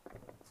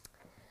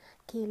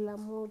kila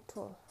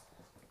mtu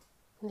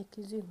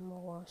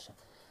nikizimwasha.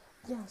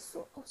 Yeah,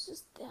 so I was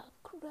just there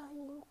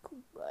crying,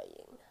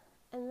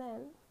 and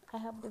then I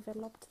have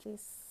developed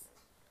this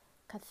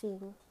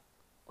thing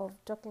of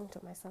talking to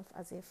myself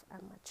as if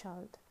I'm a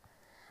child.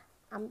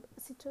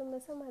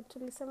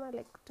 Tulisema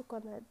like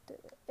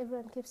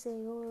everyone keeps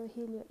saying, oh,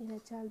 heal your inner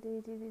child.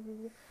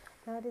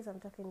 Nowadays I'm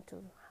talking to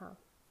her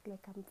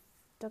like I'm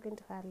talking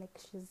to her like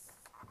she's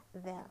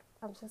there.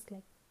 I'm just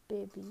like,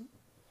 baby,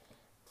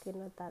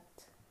 that.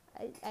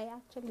 I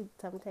actually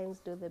sometimes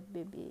do the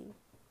baby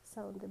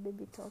sound, the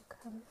baby talk.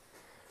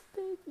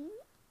 Baby,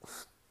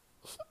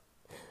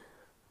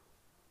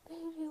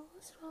 baby,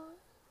 what's wrong?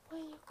 Why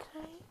are you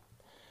crying?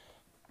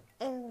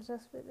 And I'll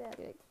just be there,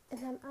 like,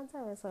 and I'll answer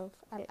myself.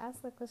 I'll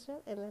ask the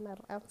question and then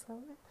I'll answer.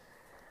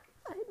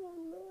 I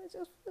don't know, I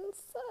just feel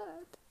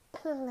sad.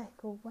 And I'm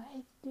like,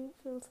 why do you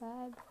feel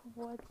sad?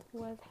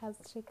 What has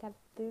triggered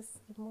this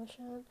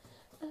emotion?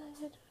 And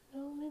I don't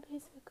know, maybe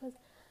it's because,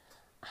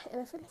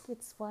 and I feel like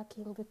it's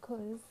working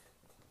because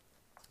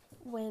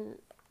when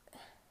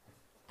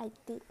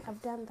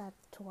I've done that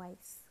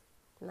twice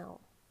now,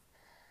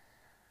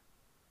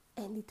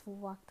 and it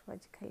worked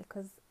magically.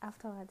 Because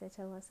afterwards I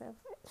tell myself,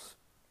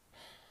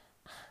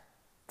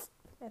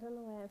 I don't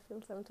know why I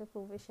feel some type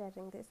of way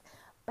sharing this,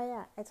 but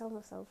yeah, I tell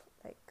myself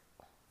like,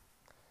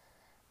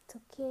 it's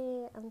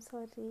okay. I'm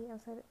sorry.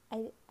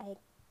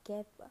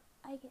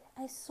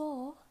 I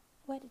saw.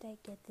 Where did I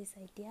get this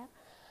idea?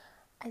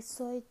 I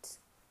saw it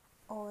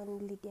on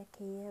Lydia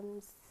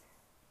KM's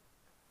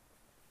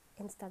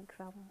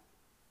Instagram,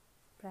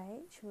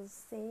 right? She was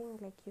saying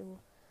like, you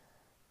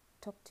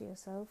talk to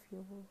yourself,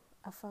 you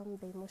affirm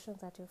the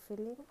emotions that you're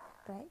feeling,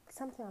 right?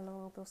 Something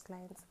along those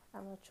lines.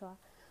 I'm not sure,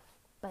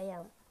 but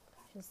yeah,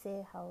 she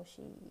say how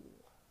she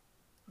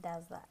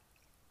does that,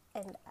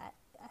 and I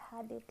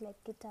had it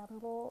like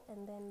kitambo,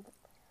 and then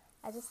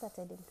I just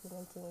started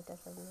implementing it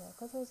as a new,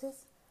 because I was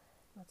just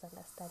not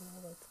understanding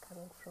where it's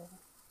coming from.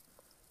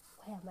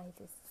 Why am I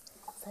this?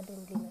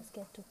 Suddenly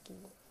nasikia tu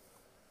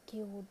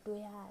kiudu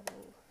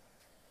yani.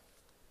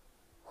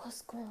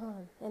 What's going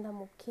on? And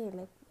I'm okay,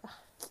 like,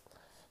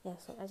 yeah,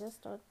 so I just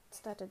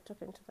started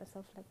talking to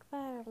myself like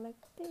that. I'm like,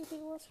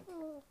 baby, what's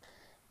wrong?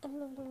 And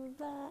blah, blah, blah,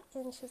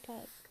 blah. And she's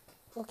like,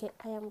 okay,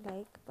 I am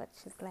like, but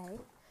she's like,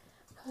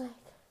 I'm like,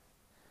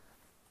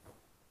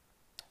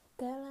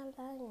 girl, I'm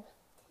dying.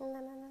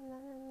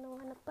 No,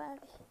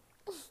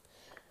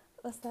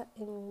 what's that?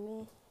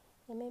 Young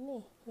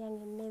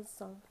M's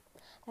song.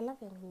 I love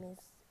Young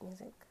M's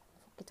music,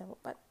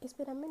 but it's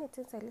been a minute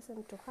since I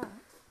listened to her.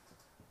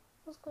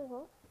 What's going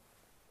on?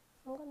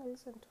 I'm gonna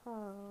listen to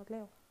her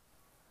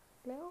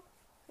Leo?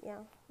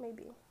 Yeah,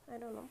 maybe. I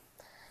don't know.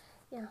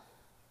 Yeah.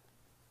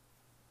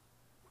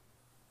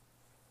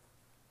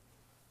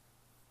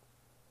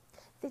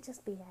 They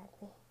just be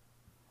happy.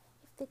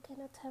 If they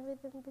cannot have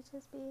it, then they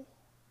just be.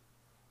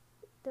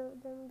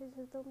 Then they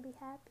just don't be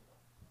happy.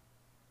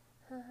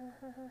 I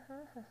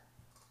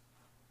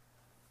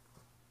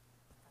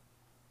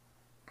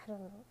don't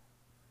know.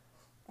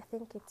 I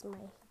think it's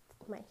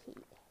my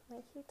heat.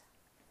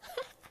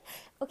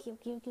 Okay.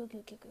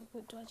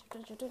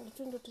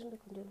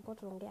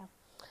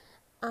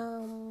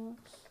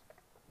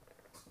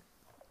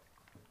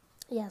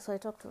 Yeah, so I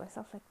talk to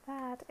myself like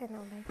that, and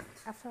I'm like,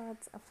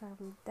 afterwards, after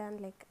I'm done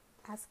like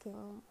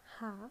asking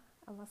her,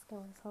 I'm asking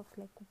myself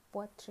like,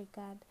 what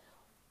triggered,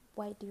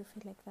 why do you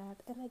feel like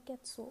that? And I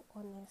get so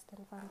honest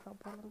and vulnerable.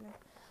 I'm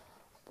like,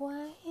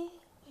 why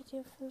do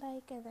you feel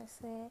like? And I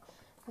say,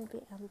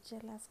 maybe I'm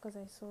jealous because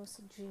I saw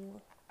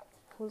Sijui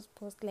whose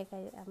post, like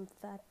I am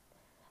that,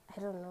 I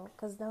don't know,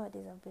 because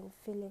nowadays I've been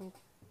feeling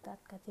that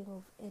kind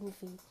of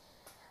envy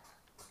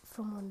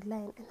from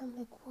online, and I'm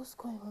like, what's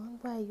going on?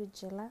 Why are you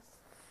jealous?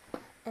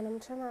 And I'm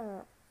trying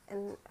to,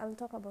 and I'll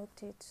talk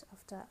about it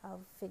after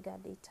I've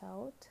figured it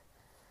out.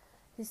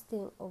 This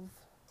thing of,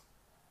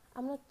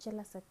 I'm not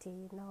jealous that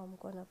now I'm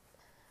gonna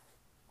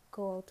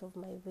go out of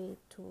my way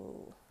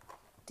to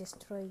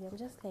destroy you. I'm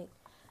just like,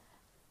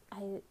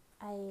 I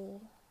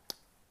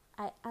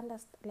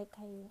understand, like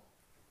I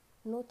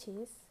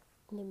notice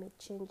it may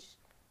change,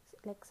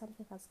 like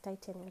something has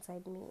tightened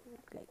inside me,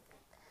 like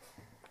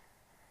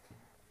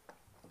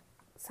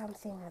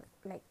something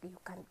like you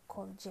can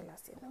call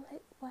jealousy. And I'm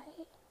like, why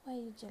are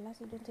you jealous?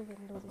 You don't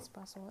even know this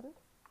person.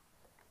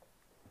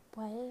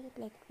 Why?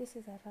 Like, this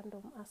is a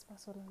random ass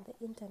person on the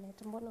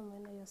internet. Mbona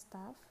umeona your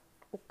stuff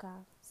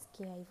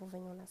ukasikia hivyo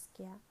venye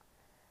unasikia?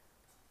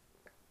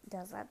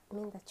 Does that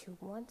mean that you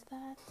want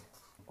that,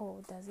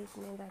 or does it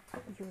mean that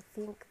you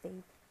think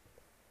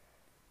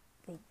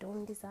they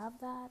don't deserve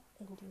that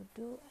and you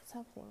do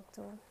something?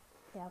 So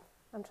yeah,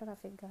 I'm trying to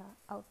figure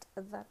out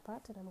that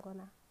part, and I'm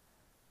gonna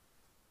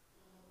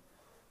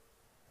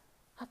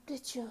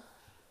update you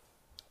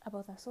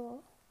about that.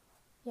 So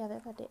yeah, the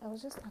other day I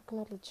was just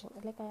acknowledging,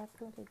 like I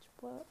acknowledge,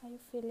 what are you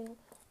feeling?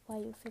 Why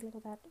are you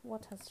feeling that?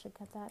 What has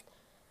triggered that?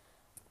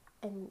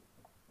 And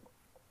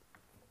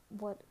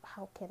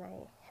how can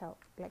I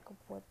help? Like,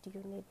 what do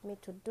you need me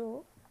to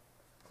do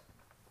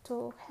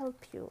to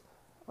help you?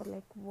 Or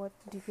like, what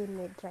do you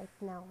need right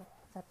now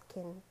that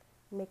can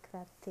make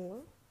that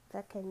thing,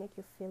 that can make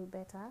you feel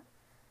better,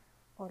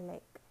 or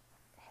like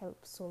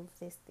help solve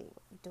this thing?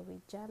 Do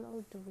we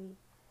journal?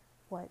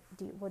 What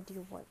do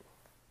you want?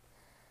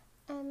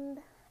 And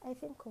I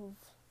think of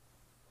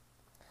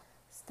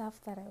stuff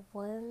that I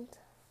want,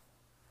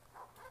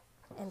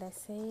 and I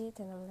say it,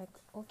 and I'm like,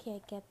 okay,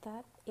 I get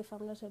that. If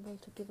I'm not able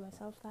to give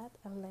myself that,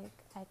 I'm like,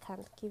 I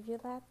can't give you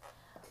that,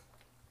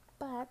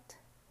 but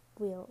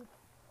we'll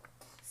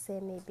say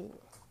maybe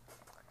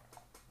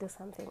do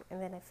something,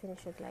 and then I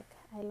finish it like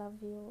I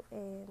love you,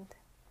 and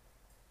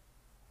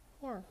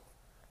yeah,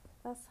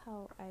 that's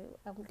how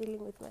I'm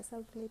dealing with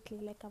myself lately.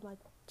 Like I'm a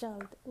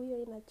child. We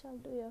are in a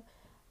child. We are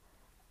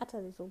at a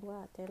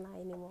tena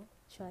anymore.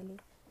 Surely,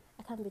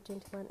 I can't be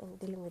 21 and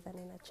dealing with an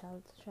inner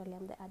child. Surely,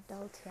 I'm the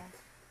adult here.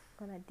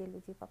 I'm gonna deal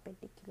with you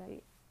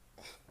perpendicularly.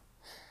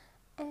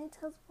 And it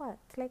has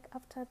worked. Like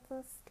after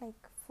this,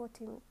 like not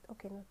 40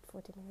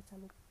 minutes.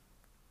 I'm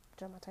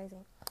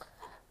dramatizing.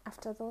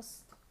 After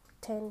those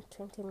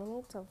 10-20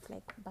 minutes of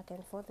like back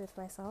and forth with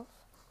myself,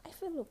 I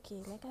feel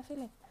okay. Like I feel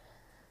like,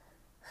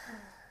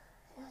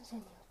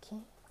 imagine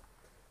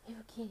you're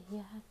okay,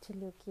 you're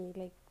actually okay.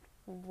 Like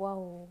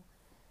wow,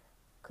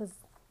 because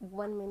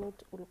 1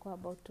 minute ulikuwa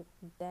about to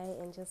die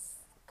and just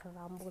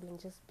crumble and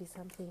just be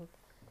something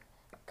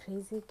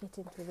crazy, get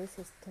into this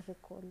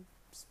hysterical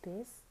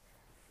space.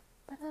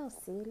 But now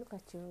see, look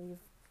at you,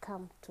 you've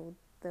come to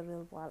the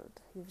real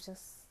world. You've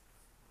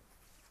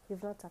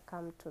not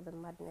succumbed to the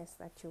madness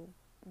that you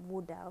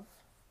would have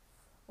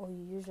or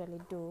you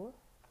usually do.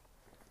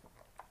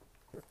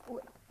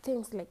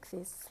 Things like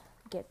this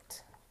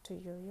get to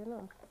you, you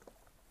know.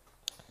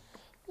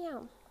 Yeah,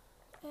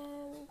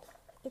 and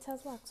it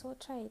has worked, so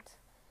try it.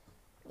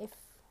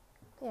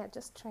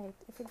 Just try it.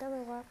 If it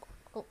doesn't work,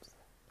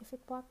 if it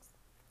works,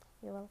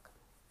 you're welcome.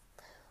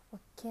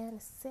 What can I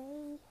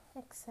say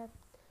except,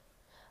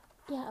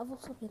 I've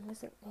also been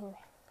listening.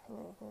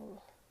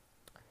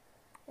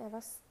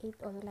 That's it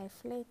on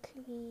life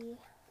lately,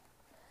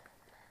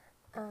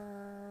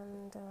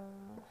 and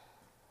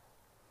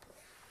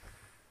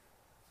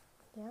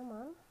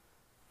man,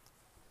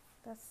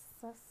 that's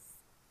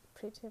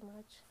pretty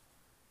much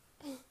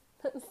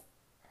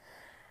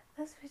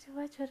that's pretty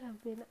much what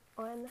I've been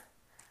on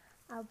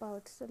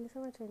about. So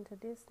nisema to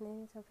introduce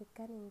nini topic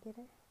gani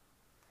ingine,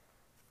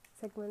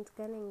 segment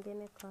gani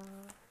ingine kwa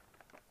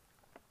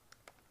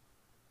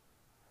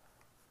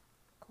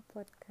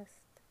podcast.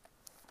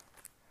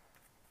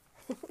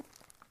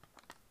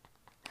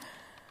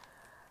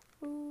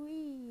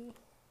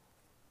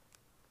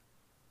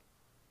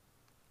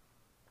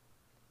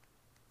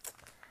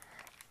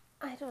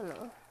 I don't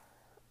know.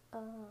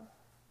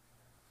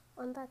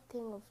 On that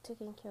thing of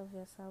taking care of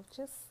yourself,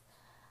 just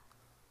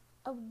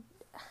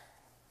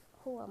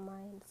who am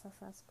I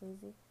sasa siku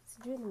hizi?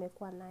 Sijui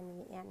nimekuwa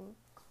nani, yani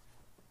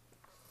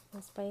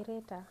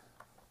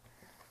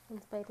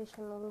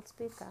inspirational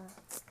speaker,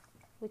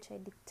 which I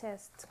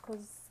detest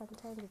because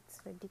sometimes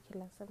it's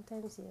ridiculous.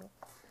 Sometimes you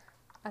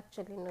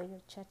actually know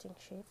you're chatting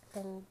shit,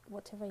 and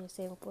whatever you're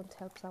saying won't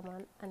help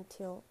someone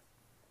until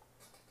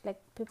like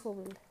people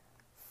will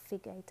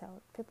figure it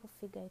out. People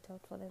figure it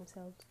out for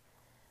themselves.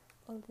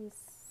 All this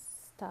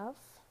stuff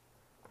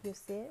you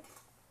say,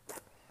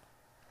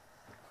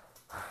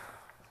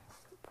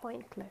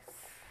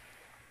 pointless,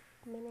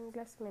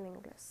 meaningless.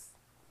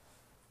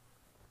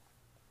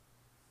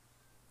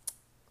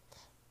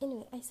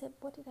 Anyway,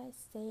 what did I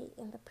say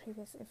in the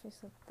previous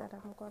episode that I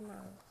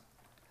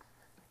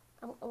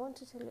want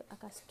to tell you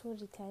like a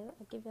story time.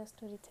 I'll give you a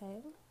story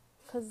time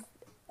because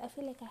I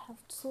feel like I have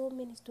so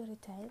many story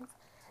times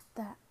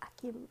that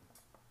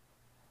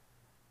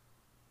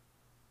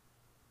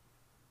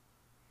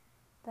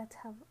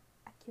have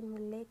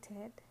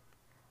accumulated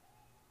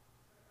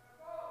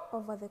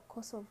over the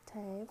course of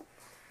time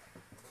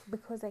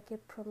because I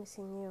kept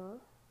promising you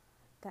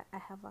that I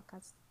have like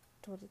a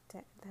story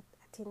time that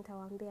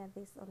Atintawambia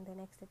this on the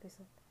next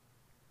episode.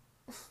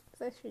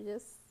 So I should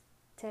just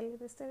tell you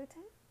the story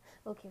time?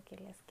 Okay,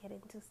 let's get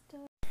into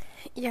story.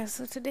 Yeah,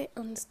 so today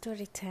on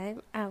story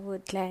time, I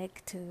would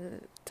like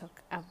to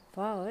talk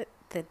about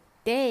the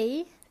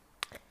day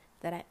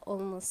that I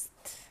almost,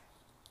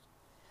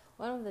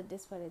 one of the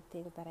desperate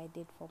things that I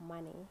did for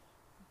money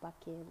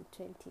back in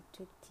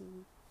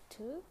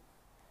 2022,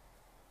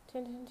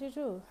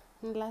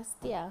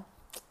 last year.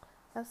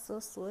 That's so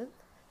soon.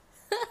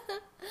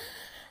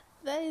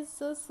 That is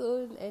so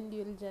soon, and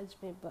you'll judge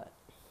me, but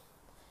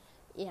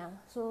yeah.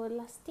 So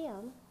last year,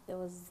 there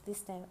was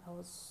this time I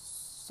was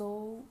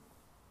so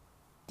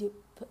deep.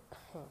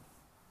 You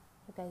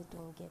guys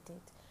don't get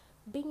it.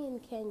 Being in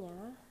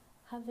Kenya,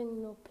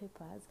 having no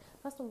papers.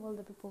 First of all,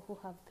 the people who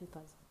have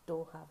papers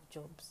don't have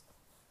jobs.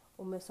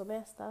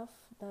 Umesomea stuff,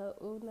 na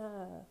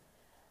una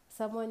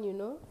someone you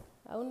know,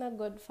 auna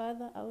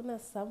godfather, auna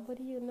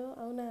somebody you know,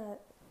 auna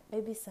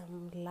maybe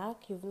some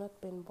luck, you've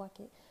not been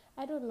working.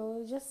 I don't know,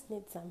 you just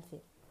need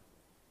something.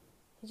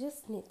 You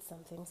just need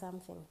something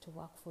to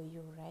work for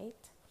you,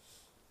 right?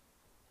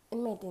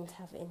 And I didn't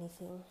have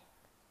anything.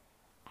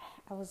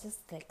 I was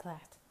just like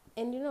that.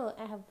 And you know,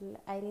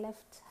 I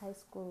left high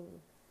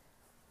school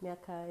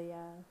miaka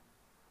ya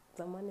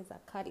zamani za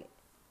kale.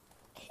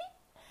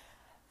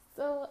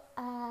 So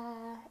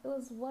it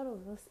was one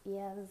of those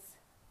years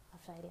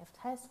after I left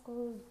high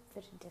school,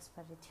 very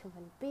desperate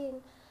human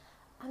being.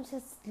 I'm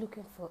just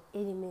looking for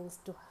any means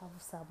to have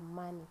some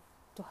money,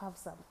 to have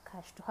some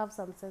cash, to have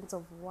some sense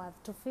of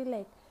worth, to feel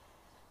like,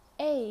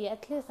 hey,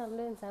 at least I'm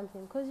doing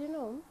something. Because, you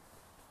know,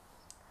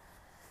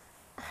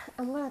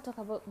 I'm going to talk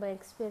about my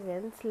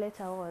experience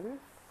later on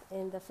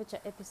in the future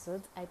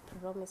episodes, I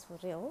promise for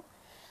real,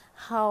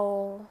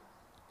 how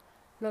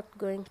not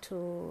going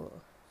to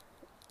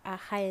a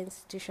higher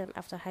institution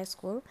after high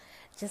school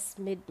just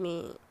made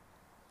me,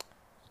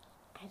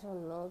 I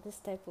don't know, this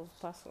type of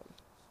person.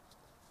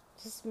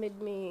 It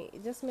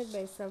just made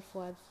my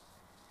self-worth.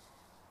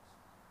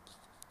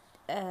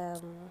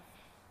 I'm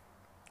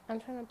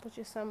trying to put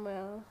you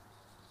somewhere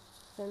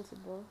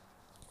sensible.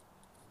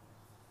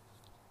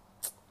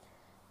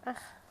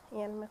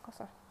 Yeah,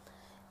 nimekosa.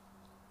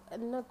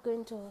 Not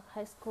going to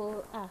high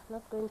school,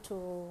 not going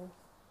to,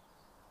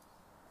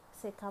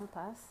 say,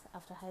 campus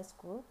after high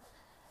school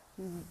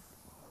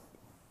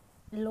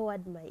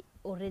lowered my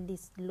already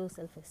low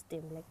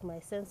self-esteem. Like, my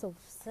sense of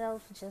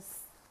self just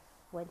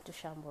went to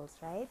shambles,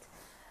 right?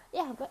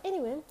 Yeah, but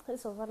anyway,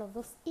 this was one of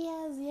those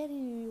years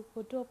you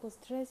go to a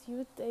stress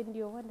youth and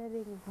you're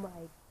wondering,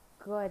 my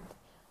God,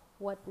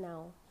 what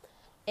now?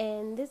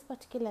 And this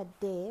particular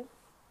day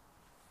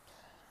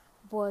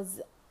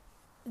was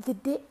the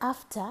day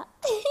after.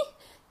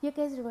 You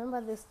guys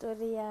remember the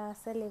story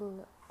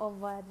selling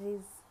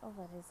ovums,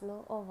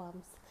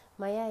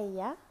 mayai,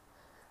 yeah?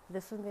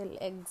 The female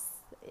eggs.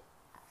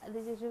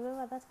 Did you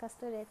remember that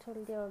story I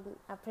told you on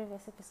a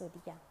previous episode?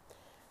 Yeah.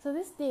 So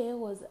this day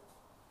was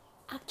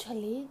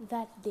actually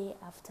that day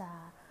after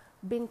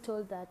being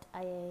told that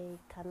they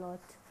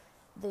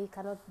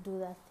cannot do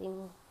that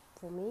thing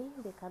for me.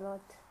 They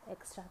cannot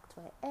extract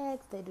my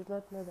eggs. They do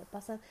not know the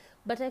person.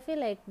 But I feel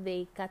like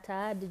they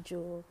katada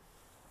Joe.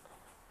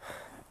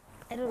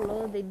 I don't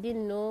know. They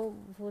didn't know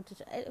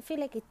I feel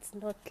like it's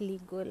not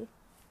legal.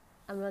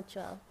 I'm not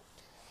sure.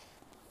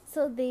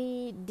 So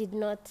they did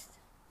not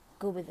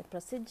go with the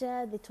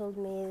procedure. They told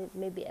me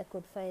maybe I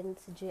could find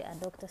a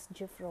doctor's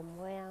from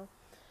where.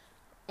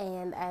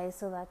 And I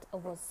saw that it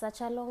was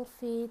such a long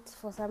fit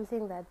for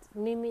something that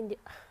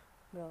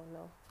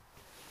no.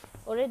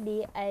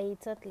 Already I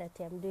thought like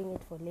I'm doing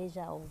it for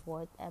leisure or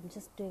what. I'm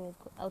just doing it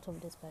out of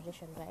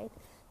desperation, right?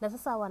 Na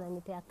sasa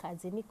wananipea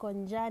kazi, niko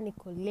njaa,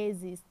 niko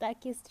lazy,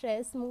 staki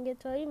stress,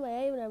 mungetoa hii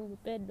mayai na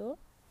mpedo.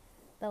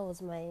 That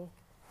was my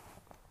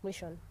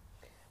mission.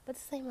 But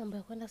sasa hii mambo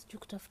ya kwenda sijui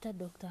kutafuta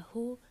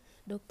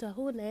Doctor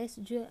Who na yeye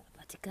sijui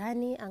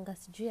apatikani, anga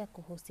sijui ya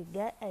kuhosi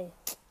gani.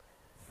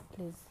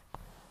 Please.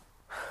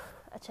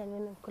 Acha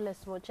nione kule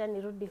smocha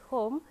nirudi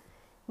home,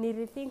 ni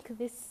rethink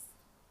this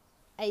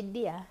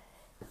idea.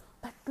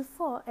 But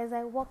before, as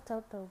I walked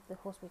out of the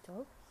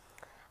hospital,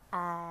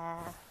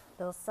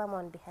 there was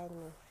someone behind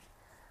me,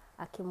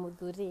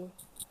 akimudhuri.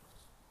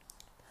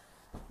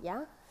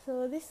 Yeah,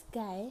 so this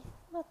guy,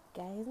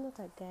 he's not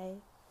a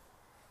guy.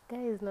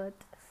 Guy is not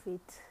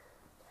fit.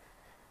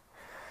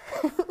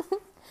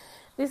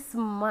 This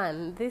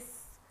man, this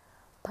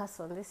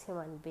person, this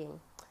human being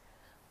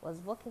was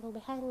walking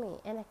behind me,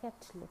 and I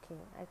kept looking.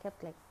 I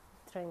kept like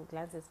throwing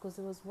glances because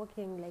he was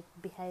walking like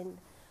behind,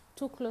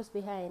 too close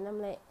behind. I'm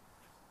like,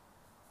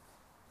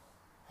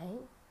 hey,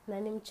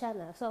 nani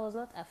mchana. So I was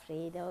not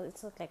afraid.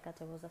 It's not like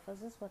that. I was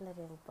just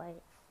wondering, why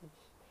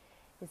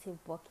is he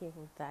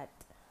walking that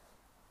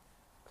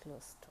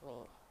close to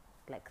me,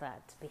 like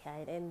that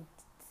behind? And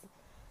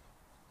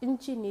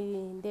nchi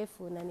ni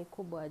ndefu na ni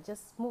kubwa.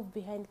 Just move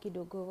behind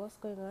kidogo. What's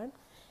going on?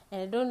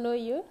 And I don't know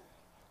you.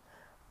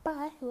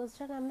 But he was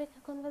trying to make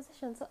a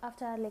conversation. So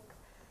after like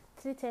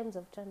 3 times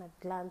of trying to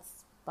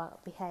glance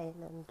back behind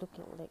and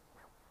looking like,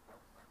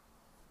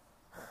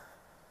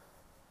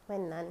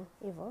 when none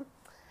evil.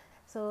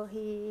 So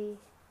he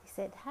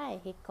said hi.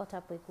 He caught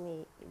up with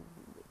me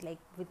like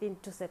within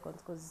 2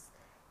 seconds because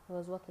he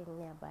was walking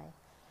nearby.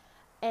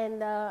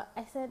 And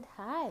I said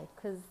hi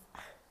because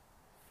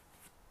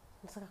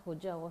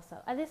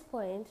at this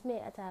point,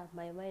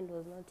 my mind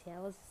was not here. I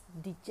was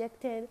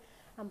dejected.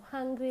 I'm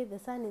hungry. The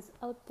sun is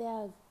out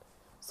there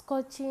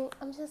scorching.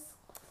 I'm just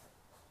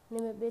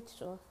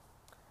nimebetro.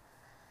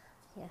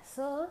 Yeah,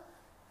 so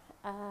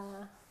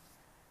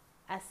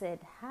I said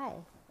hi,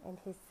 and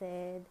he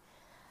said,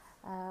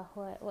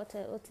 what's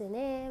your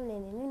name?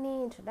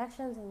 Nini,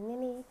 introductions and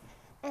nini.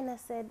 And I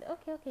said,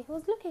 okay. He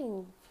was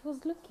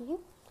looking.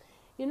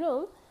 You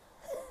know,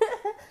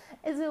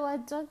 as we were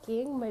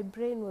talking, my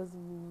brain was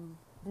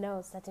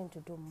now starting to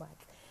do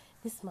math.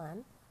 This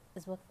man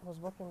was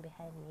walking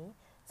behind me.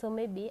 So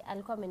maybe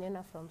alikuwa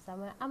ameniona from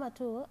somewhere. Ama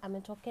tu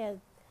ametokea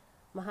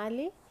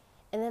mahali,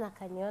 and then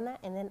akaniona,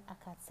 and then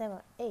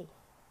akasema, hey,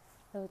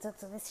 let me talk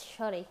to this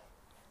shorty.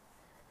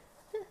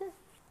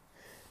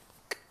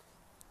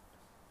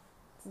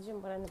 Sijui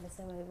mbona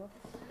nimesema hivyo.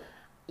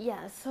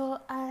 Yeah, so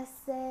I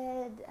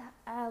said,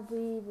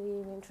 we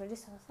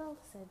introduced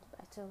ourselves.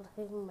 I told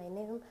him my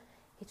name.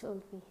 He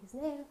told me his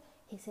name.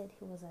 He said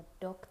he was a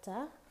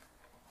doctor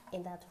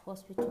in that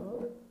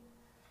hospital.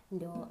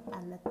 Ndio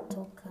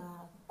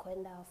anatoka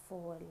kwenda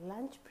for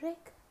lunch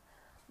break,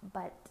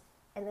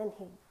 and then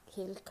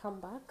he'll come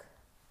back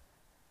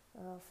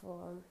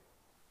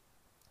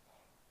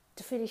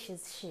to finish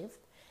his shift.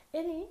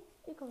 Any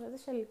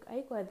conversation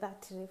haikuwa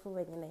that refu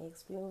when I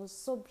explained. It was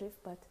so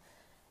brief but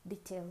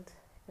detailed,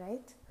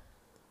 right?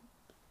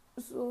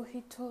 So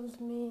he told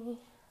me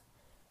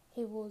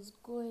he was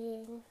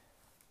going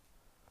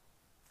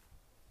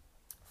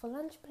for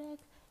lunch break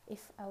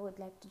if I would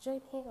like to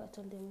join him. I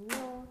told him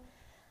no,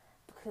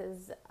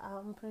 because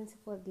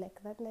principled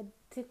like that, na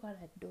sikuwa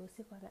na do,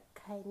 sikuwa na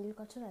kai,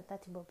 nilikuwa tu na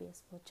 30 bob ya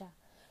smocha.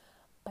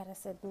 But I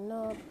said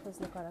no because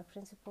nilikuwa na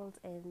principles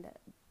and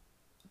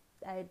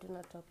I do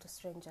not talk to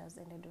strangers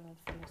and I do not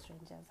follow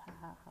strangers. Ha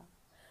ha ha.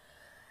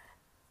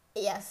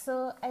 Yeah,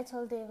 so I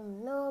told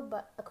him no,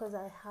 but because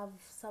I have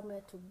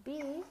somewhere to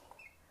be,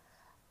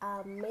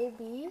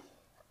 maybe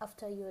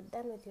after you're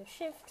done with your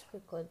shift,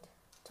 we could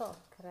talk,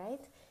 right?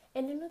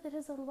 And you know the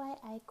reason why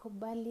I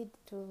kubalied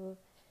to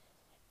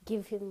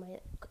give him my...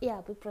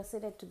 Yeah, we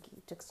proceeded to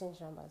exchange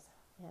numbers.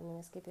 Yeah, I'm going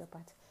to skip your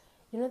part.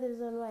 You know the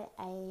reason why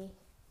I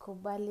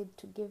kubalied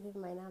to give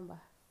him my number?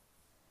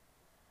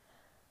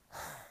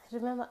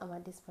 Remember, I'm a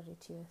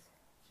disparate youth.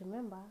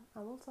 Remember,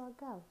 I'm also a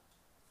girl.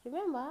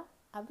 Remember,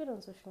 I've been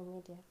on social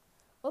media.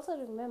 Also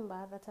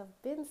remember that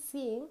I've been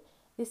seeing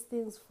these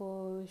things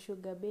for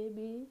sugar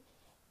baby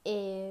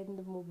and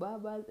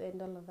mubabas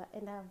and all of that,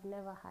 and I've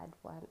never had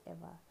one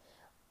ever.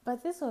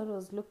 But this one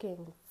was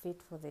looking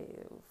fit for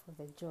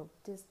the job.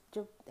 This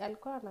job,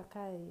 alikuwa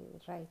anakaa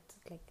right,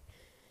 like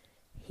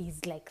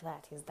he's like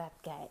that, he's that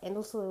guy. And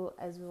also,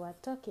 as we were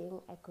talking,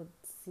 I could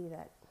see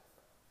that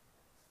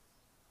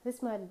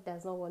this man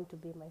does not want to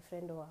be my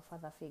friend or a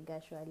father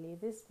figure, surely.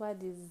 This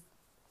man is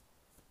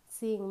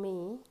seeing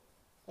me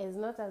as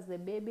not as the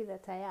baby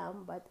that I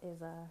am, but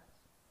as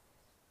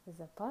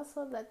a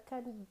person that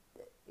can,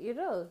 you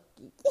know.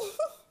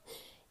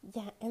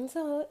 Yeah, and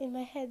so in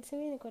my head, so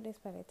when I got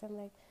desperate, I'm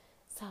like,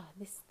 so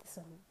this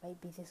one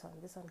might be this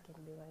one can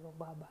be my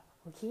baba.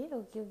 Okay,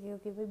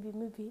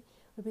 maybe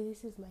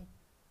this is my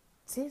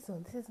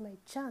season, this is my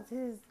chance,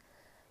 this is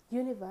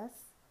universe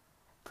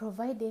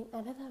providing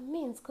another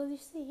means, because you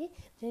see,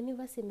 the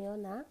universe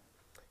imeona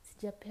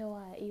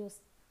sijapewa hiyo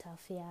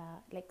stuff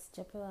ya like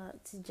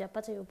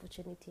sijapata hiyo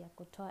opportunity ya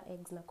kutoa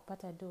eggs na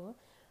kupata do,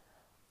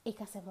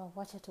 ikasema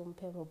wacha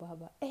tumpe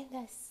baba. And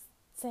I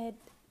said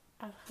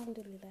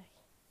alhamdulillah.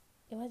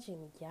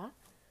 Imagine, yeah,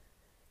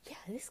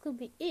 this could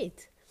be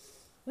it.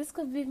 This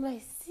could be my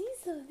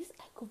season.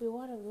 I could be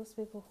one of those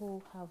people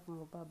who have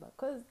mubaba,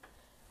 because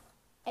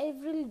I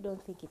really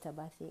don't think it's a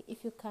bad thing.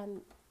 If you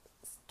can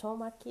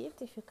stomach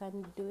it, if you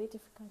can do it,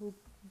 if you can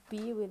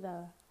be with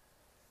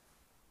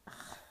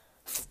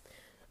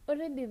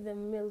already the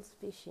male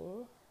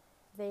species,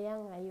 the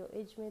younger your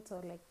age mates,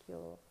 or like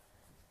you're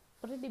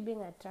already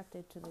being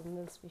attracted to the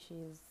male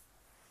species,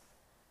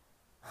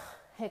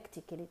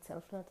 hectic in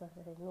itself. Not that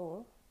I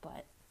know,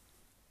 but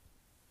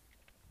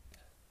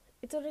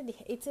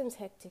it seems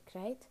hectic,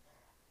 right?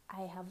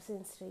 I have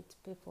seen straight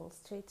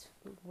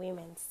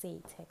women say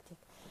it's hectic.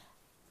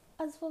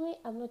 As for me,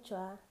 I'm not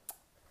sure.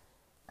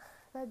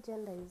 That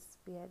gender is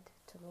weird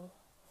to me,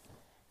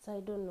 so I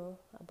don't know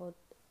about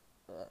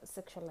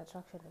sexual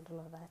attraction and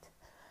all of that.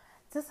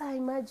 Just I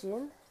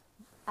imagine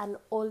an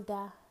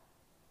older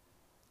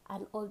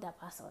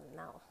person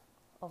now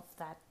of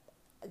that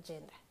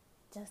gender.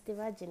 Just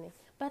imagine it.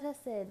 But I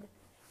said,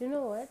 you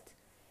know what?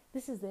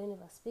 This is the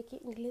universe speaking.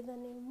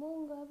 Nilidhani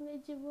Mungu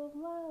amejibu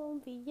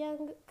maombi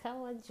yangu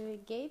kama juu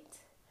gate.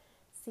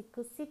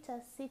 Siku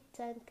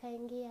sita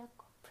nikaingia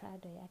kwa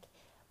Prado yake.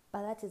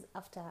 But that is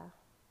after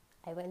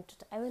I went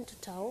to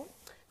town.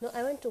 No,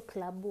 I went to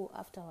Klabu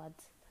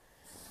afterwards.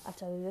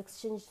 After we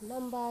exchanged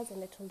numbers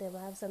and I told them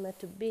I have somewhere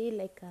to be,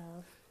 like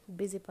a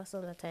busy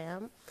person that I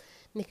am.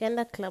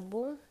 Nikaenda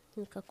Klabu,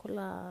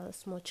 nikakula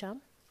smocha.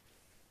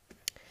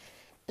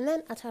 And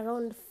then at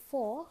around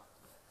 4,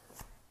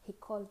 he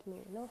called me.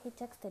 No, he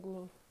texted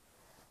me.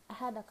 I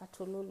had a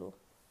katululu.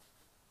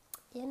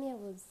 Yani I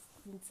was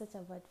in such a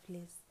bad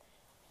place.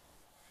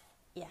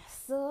 Yeah,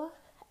 so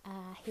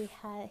he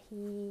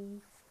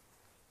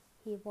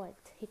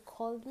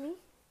called me.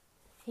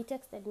 He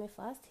texted me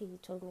first. He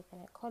told me, can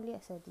I call you? I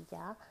said,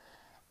 yeah.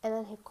 And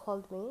then he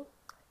called me.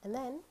 And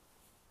then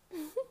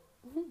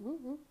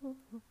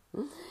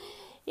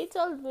he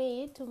told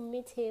me to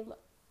meet him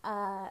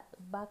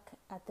back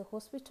at the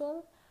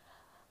hospital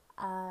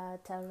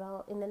at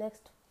around in the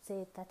next,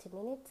 say, 30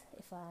 minutes,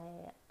 if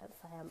I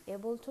am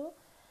able to.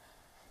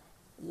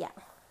 Yeah.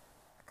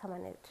 Come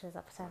on, and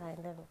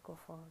then we go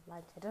for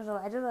lunch. I don't know.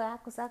 I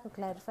could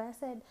clarify. I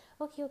said,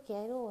 okay,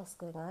 I know what's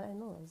going on. I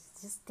know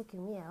it's just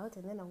taking me out,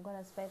 and then I'm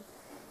gonna spend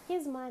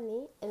his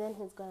money, and then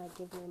he's gonna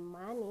give me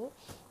money,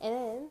 and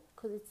then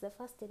because it's the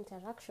first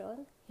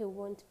interaction, he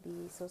won't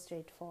be so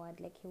straightforward.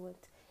 Like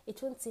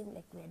it won't seem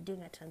like we're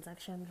doing a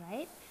transaction,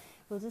 right?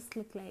 It will just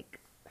look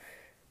like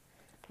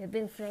we've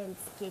been friends.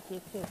 He'll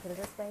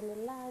just buy me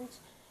lunch.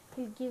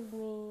 He'll give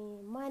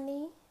me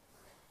money,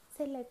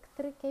 say like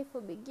 3K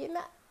for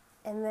beginner.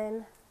 And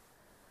then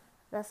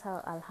that's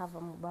how I'll have a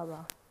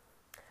mubaba.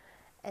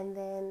 And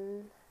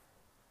then,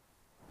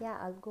 yeah,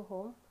 I'll go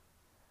home.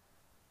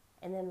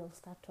 And then we'll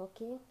start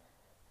talking.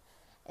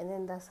 And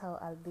then that's how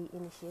I'll be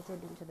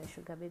initiated into the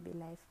sugar baby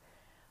life.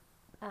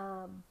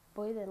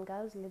 Boys and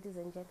girls, ladies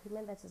and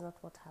gentlemen, that is not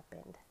what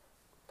happened.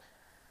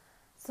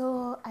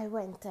 So I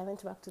went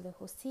back to the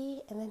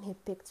hostie, and then he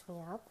picked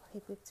me up.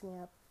 He picked me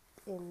up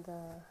in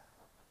the...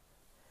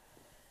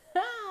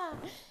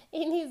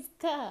 in his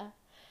car.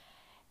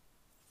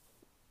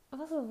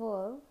 First of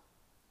all,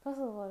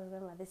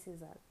 remember, this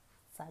is a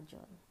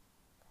surgeon.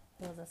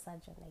 He was a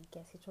surgeon, I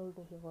guess. He told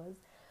me he was.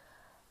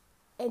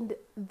 And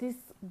this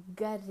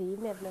gari,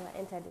 I've never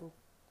entered in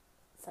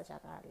such a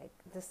car. Like,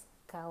 this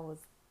car was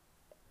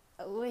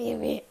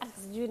way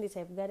oxygen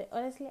type gari.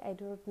 Honestly, I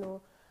don't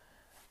know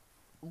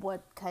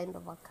what kind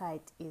of a car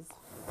it is,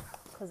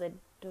 because I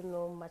don't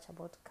know much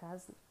about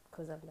cars,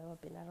 because I've never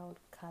been around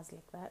cars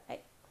like that.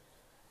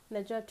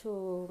 Najua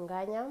tu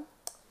Nganya,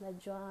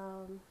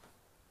 najua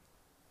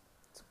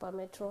Super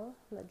Metro,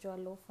 najua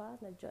Lofa,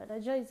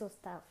 najua hizo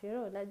stuff, you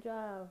know,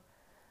 najua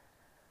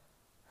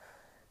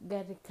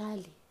gari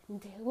kali.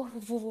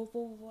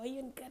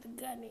 Hiyo ni gari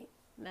gani?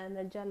 Na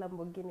najua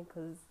Lamborghini,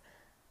 because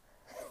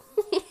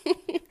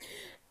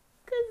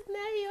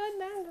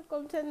naionanga kwa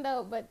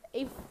mtandao. But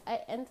if I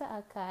enter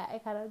a car, I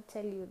cannot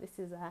tell you this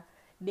is a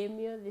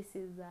Demio, this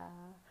is a...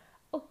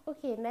 Oh,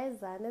 okay,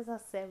 naweza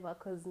sema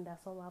because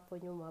ndasoma hapo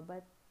nyuma.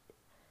 But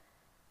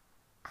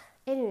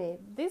anyway,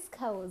 this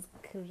car was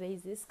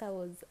crazy. This car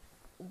was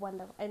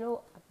wonderful. I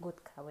know a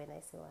good car when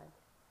I say one,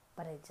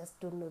 but I just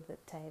don't know the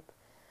type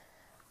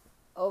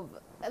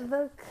of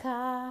the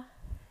car.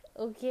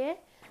 Okay,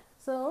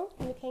 so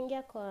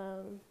nikaingia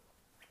kwa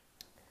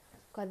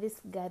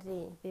this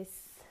gari,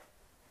 this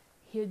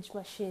huge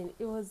machine.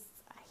 It was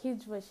a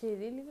huge machine.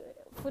 Really,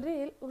 for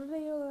real,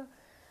 unayo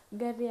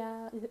gari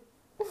ya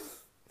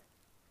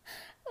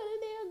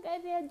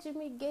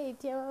Jimmy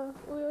Gate, ya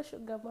huyo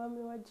sugar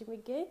mommy wa Jimmy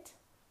Gate.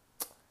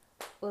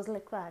 It was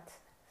like that.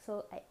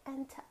 So I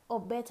enter, or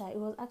better, it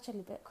was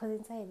actually better, because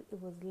inside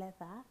it was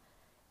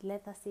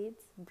leather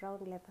seats, brown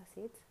leather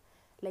seats,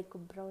 like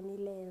brown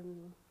ile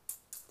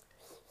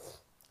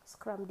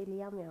scrambled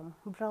yum,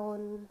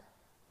 brown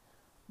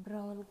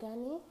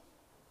gani,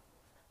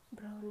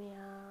 brown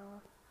ya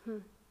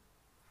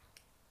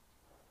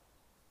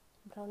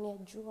brown ya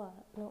jua,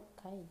 no,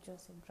 kai jua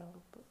si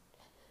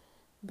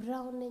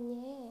brown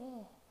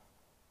yenye,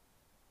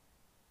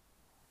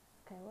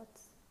 okay,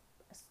 what's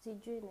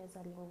sijui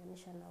inaweza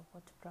linganisha na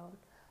what brown,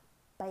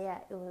 but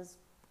yeah, it was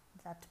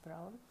that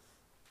brown.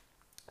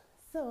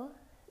 So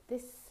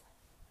this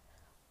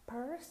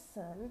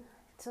person,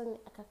 so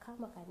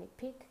akakama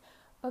kanipick,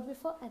 but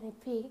before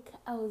anipick,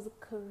 I was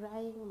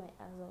crying my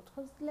ass out,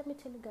 because let me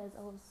tell you guys,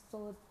 I was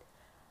so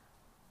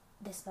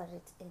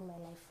desperate in my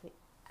life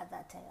at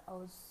that time. I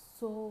was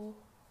so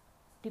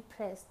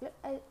depressed.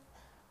 I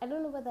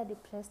don't know whether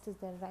depressed is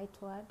the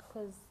right word,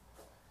 because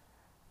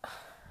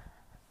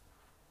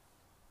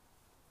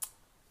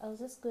I was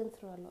just going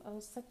through a lot. I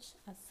was such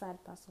a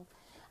sad person.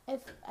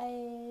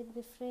 I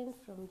refrained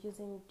from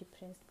using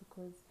depressed,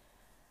 because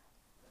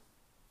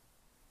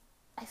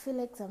I feel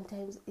like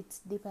sometimes it's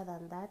deeper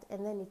than that,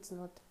 and then it's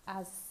not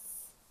as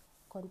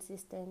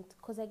consistent,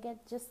 because I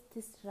get just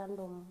this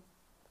random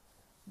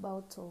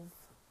bouts of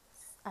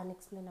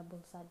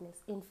unexplainable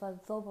sadness,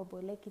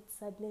 infathomable, like it's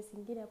sadness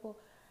ingine hapo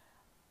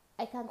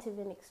I can't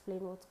even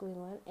explain what's going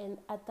on, and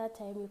at that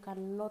time you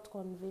cannot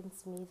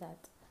convince me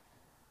that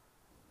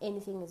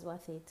anything is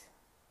worth it.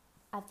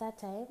 At that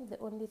time, the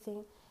only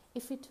thing,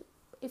 if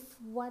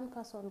one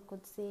person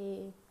could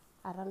say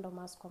a random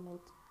ass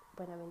comment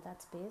when I'm in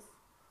that space,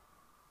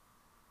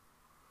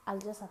 I'll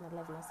just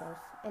analyze myself.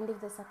 And if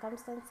the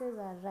circumstances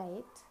are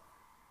right,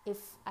 if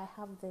I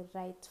have the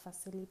right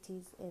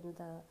facilities and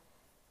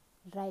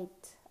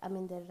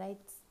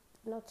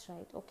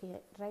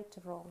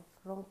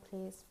wrong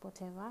place,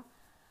 whatever,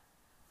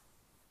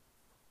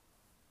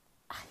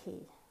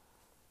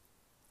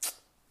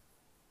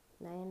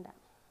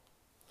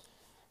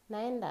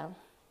 naenda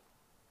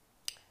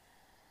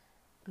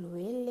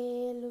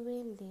luele.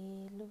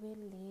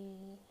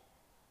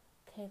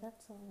 Okay,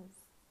 that song is,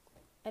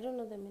 I don't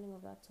know the meaning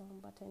of that song,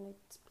 but I know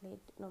it's played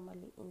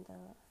normally in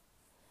the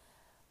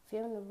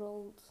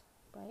funerals,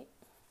 right?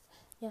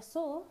 Yeah,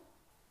 so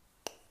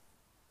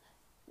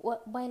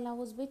while I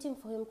was waiting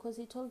for him, because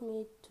he told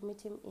me to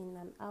meet him in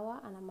an hour,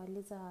 and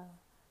anamaliza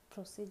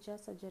procedure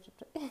surgery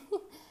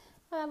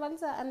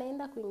anamaliza,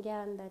 anaenda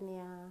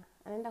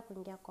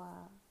kuingia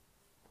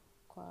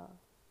kwa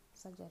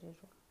surgery room,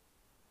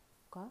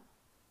 kwa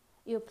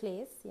hiyo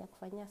place ya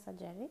kufanyia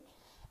surgery,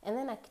 and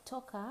then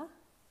akitoka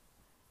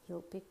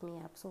he'll pick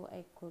me up, so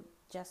I could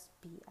just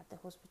be at the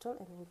hospital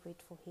and then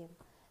wait for him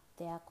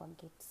there kwa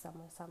gate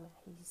somewhere.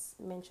 He's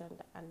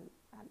mentioned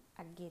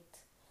a gate,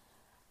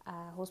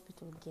 a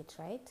hospital gate,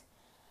 right?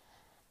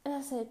 And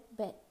I said,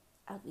 but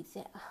I'll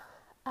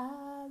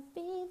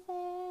be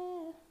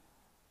there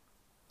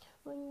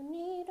when you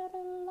need a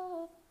little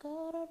love,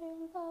 got a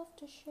little love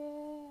to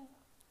share.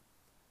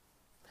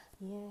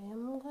 Yeah,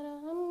 I'm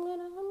gonna come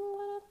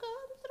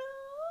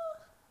through.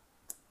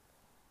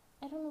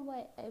 I don't know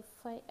why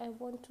I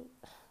want to.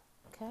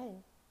 Okay,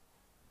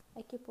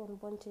 I keep on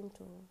wanting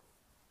to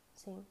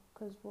sing,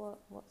 because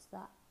what's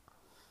that?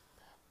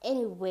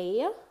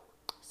 Anyway,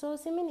 so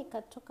simi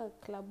nikatoka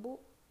klabu,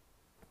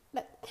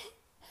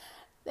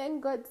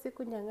 then God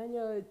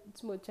sikunyang'anya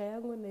mocha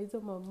yangu na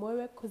hizo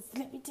mamowe, because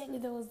let me tell you,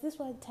 there was this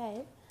one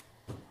time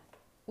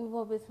we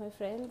were with my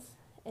friends,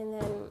 and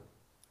then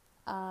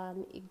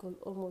an eagle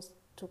almost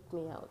took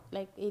me out.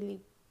 Like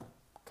ili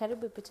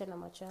karibu ipite na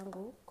macho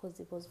yangu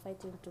because it was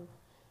fighting to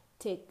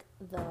take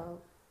the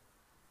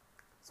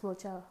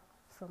smoocher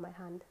from my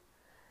hand.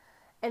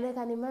 And I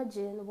can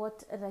imagine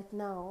what right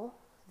now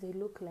they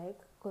look like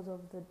because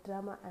of the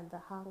drama and the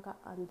hunger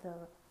and the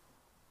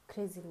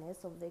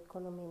craziness of the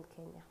economy in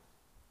Kenya.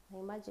 I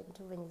imagine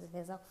tu venye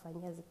zinaweza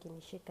kufanyia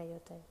zikinishika hiyo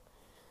time.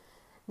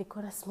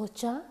 Niko na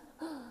smoocher,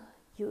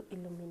 you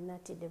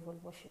Illuminati devil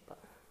worshipper.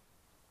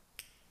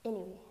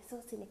 Anyway,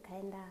 so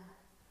nikaenda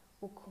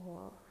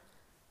huko,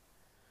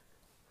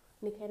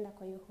 nikaenda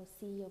kwa hiyo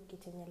hosi hiyo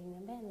kitu yenye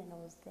aliniambia, and then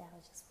I was there, I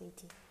was just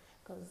waiting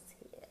because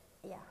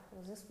I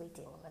was just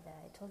waiting over there.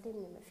 I told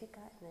him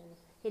nimefika, and then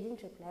he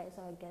didn't reply,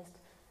 so I guessed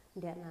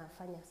ndiye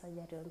anafanya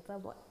surgery on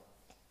someone.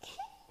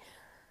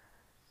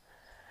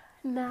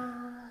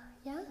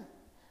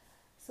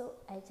 So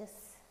I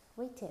just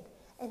waited,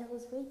 and I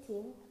was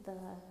waiting.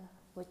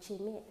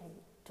 Watching me, I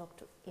talked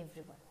to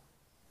everyone.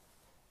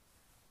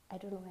 I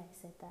don't know why I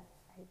said that.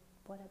 I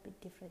bought a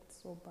bit different,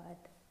 so bad.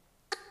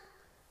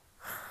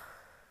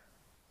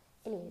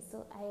 Anyway,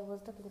 so I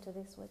was talking to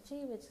this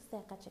watchie, which is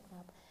there catching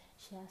up.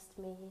 She asked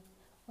me,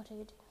 "What are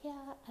you doing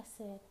here?" I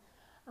said,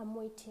 "I'm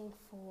waiting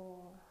for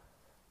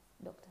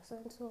Dr.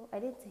 So-and-so." I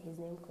didn't say his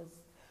name because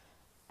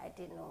I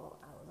didn't know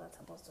I was not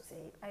supposed to say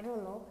it. I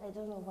don't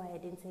know why I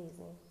didn't say his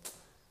name.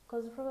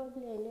 Because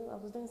probably I knew I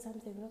was doing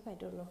something wrong, I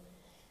don't know.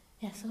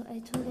 Yeah, so I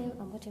told him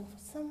I'm waiting for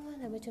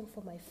someone, I'm waiting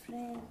for my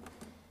friend.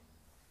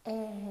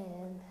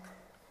 And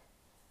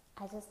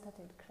I just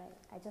started crying.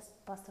 I just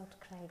burst out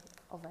crying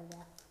over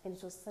there. And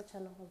it was such a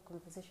normal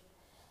conversation.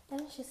 And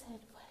then she said,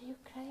 "Why are you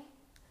crying?"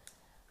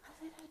 I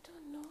said, "I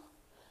don't know.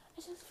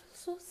 I just feel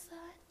so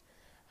sad.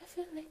 I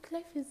feel like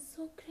life is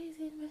so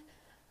crazy."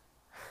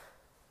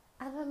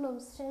 I don't know,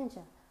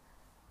 stranger.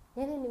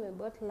 Yani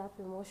nimebottle up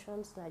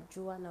emotions na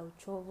jua na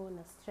uchovu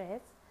na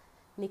stress.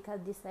 Nika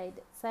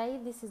decide,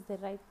 this is the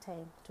right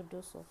time to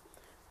do so.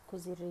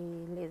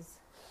 Kuzirelease.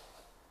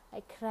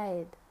 I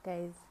cried,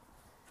 guys.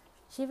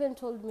 She even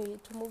told me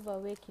to move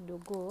away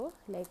kidogo,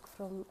 like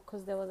from,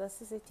 because there was a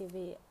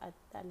CCTV at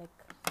like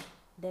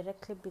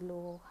directly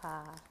below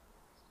her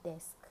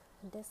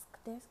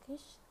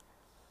deskish.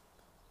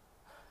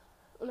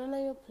 Unaona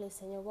hiyo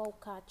place yenye wao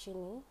kaa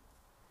chini,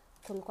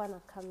 kulikuwa na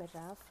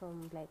camera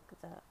from like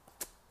the,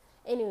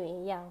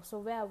 anyway, yeah, so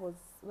where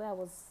I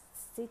was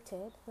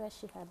seated, where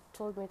she had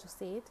told me to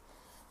sit,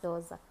 there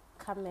was a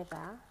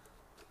camera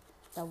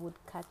that would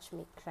catch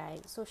me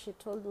crying. So she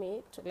told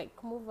me to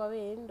like move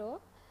away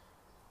ndo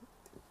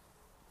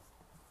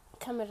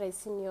camera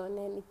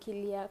isinione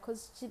nikilia,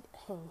 because she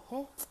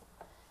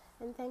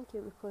and thank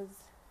you, because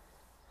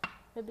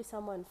maybe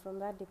someone from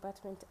that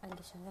department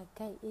angeshanga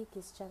guy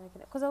hiki sichana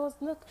kile, because I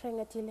was not crying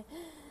at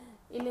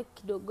ile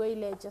kidogo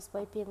ile just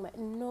wiping my,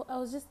 no, I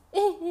was just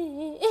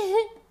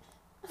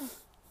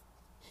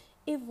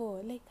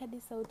evil, like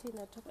hadi sauti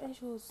inatoka. And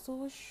she was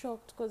so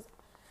shocked because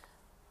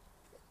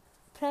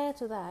prior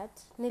to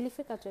that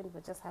nilifika tu and we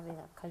were just having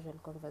a casual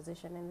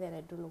conversation, and then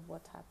I don't know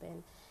what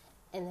happened,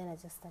 and then I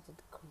just started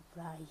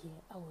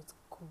crying. I was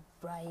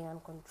crying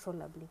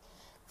uncontrollably.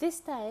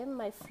 This time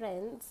my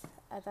friends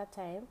at that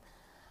time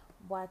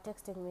were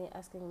texting me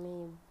asking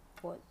me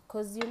what,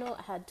 because you know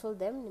I had told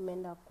them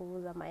nimeenda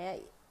kuuza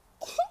mayai.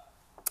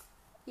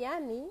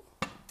 Yani,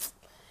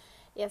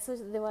 yeah, so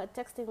they were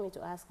texting me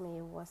to ask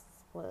me what's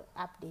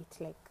update,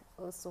 like,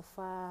 oh, so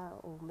far,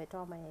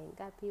 umetoa mayai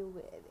ngapi,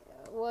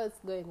 what's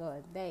going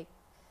on, like,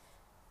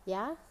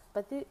 yeah,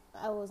 but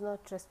I was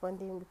not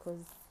responding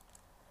because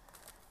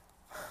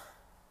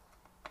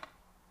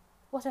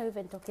what are we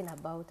even talking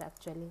about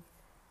actually,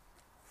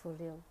 for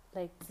real,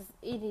 like,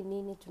 ini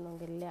nini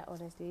tunaongelea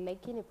honestly,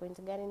 like, ini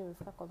point gani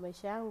nimefika kwa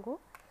maisha yangu,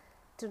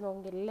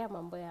 tunaongelea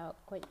mambo ya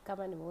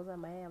kama nimeuza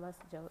mayai ama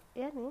sija,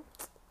 yani.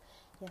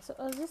 Yeah, so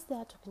I was just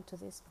there talking to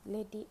this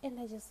lady, and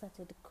I just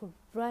started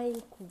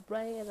crying,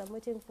 and I'm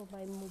waiting for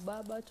my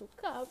mubaba to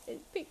come and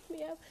pick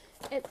me up,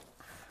 and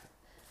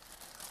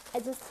I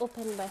just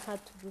opened my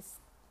heart to this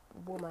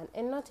woman,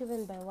 and not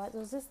even by words, I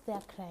was just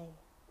there crying,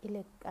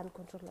 like,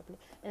 uncontrollably.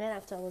 And then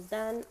after I was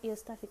done, hiyo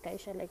stuff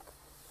ikaisha, like,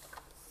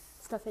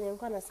 stuff yenye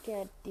nilikuwa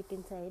nasikia deep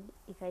inside,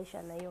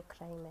 ikaisha na hiyo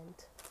crying.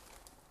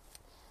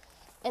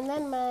 And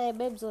then my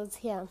babes was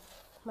here,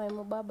 my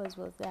mubabas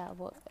was there,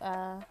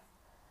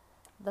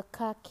 the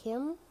car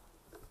came,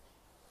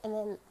 and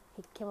then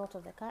he came out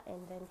of the car,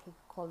 and then he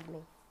called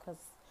me because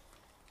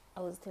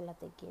I was still at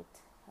the gate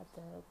at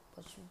the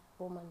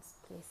woman's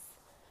place.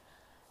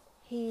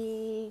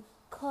 He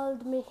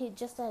called me, he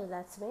just started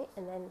at me,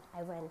 and then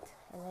I went,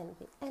 and then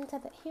we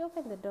entered. He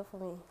opened the door for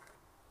me.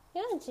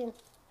 Imagine,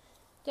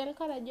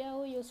 jalikuwa najua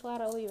huyu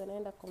swara huyu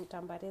anaenda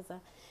kumtambariza.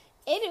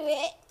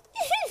 Anyway,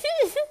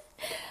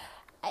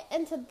 I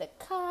entered the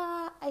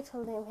car. I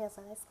told him here's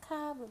a nice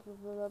car, blah, blah,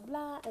 blah, blah,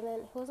 blah. And then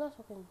he was not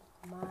talking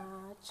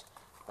much,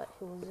 but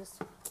he was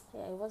just,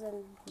 yeah, it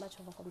wasn't much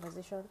of a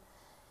conversation.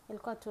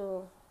 Ilikuwa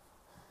tu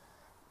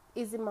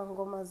hizi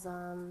mangoma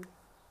za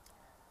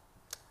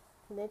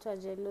inaitwa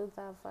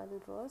Jelutha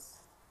Vandross.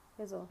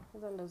 hizo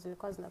ndo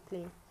zilikuwa zina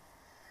play.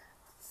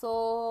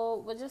 So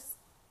we're just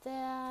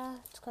there,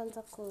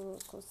 tukaanza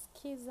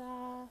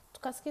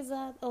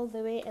tukasikiza all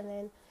the way, and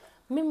then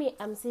mimi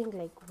I'm saying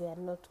like we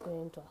are not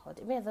going to a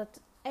hotel.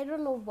 I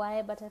don't know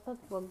why, but I thought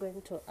we were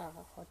going to a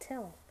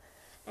hotel,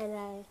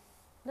 and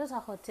not a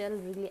hotel,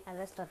 really a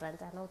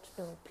restaurant, an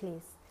outdoor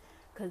place,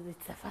 because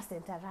it's the first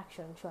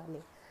interaction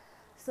surely.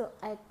 So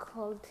I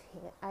called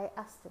him, I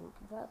asked him,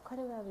 where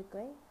are we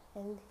going?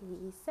 And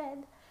he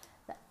said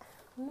that,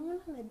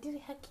 nadiri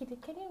hakili,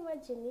 can you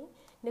imagine?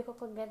 Niko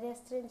kwa gari ya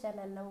stranger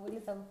na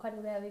namuuliza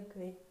where are we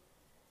going?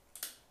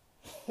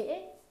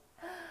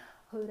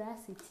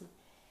 Audacity.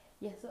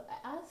 Yeah, so I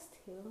asked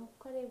him,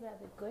 where are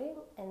we going?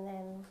 And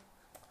then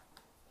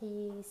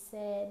he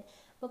said,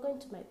 we're going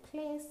to my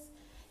place.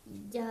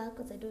 Yeah,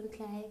 because I don't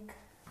like.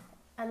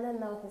 And then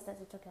now he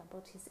started talking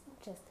about his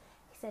interest.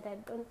 He said, I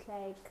don't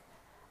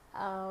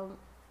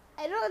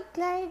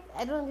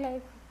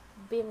like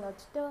being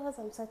outdoors.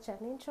 I'm such an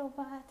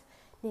introvert.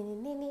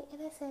 Nini.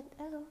 And I said,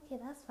 oh, okay,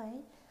 that's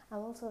fine. I'm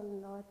also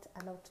not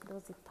an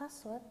outdoorsy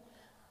person.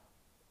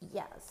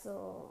 Yeah,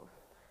 so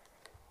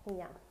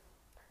yeah.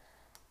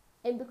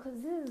 And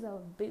because this is a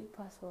big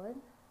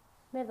person,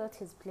 I thought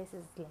his place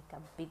is like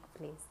a big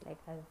place,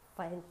 like a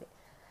fine place.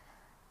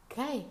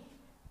 Guy,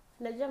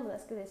 najua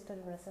mnasikiza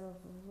story mnasema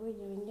wewe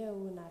wenyewe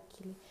una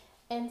akili.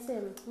 And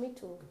same, me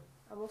too.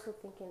 I'm also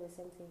thinking the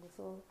same thing.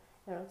 So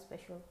you're not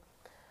special.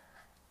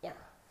 Yeah.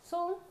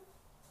 So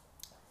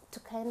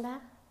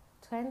tukaenda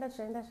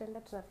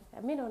tunafika.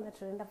 Mimi naona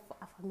tunaenda for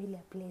a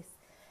familiar place,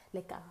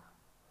 like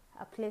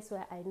a place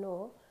where I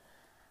know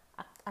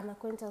an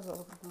acquaintance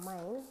of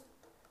mine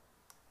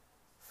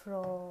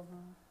from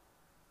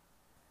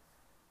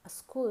a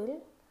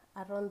school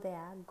around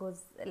there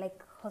goes,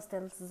 like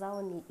hostels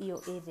zao ni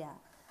iyo area.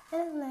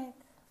 And I'm like,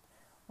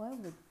 why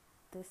would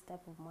this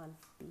type of man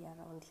be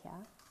around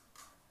here?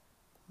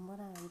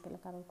 Mbona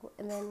ananipeleka huko?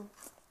 And then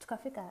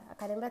tukafika,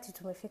 akaniambia ati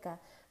tumefika.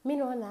 Mimi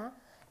naona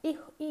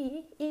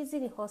hizi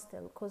ni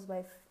hostel, because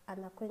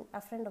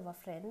a friend of a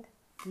friend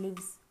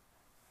lives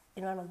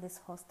in one of these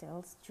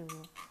hostels to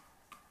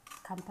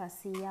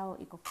campus yao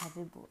iko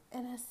karibu.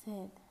 And I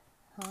said,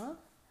 huh?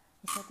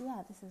 He said,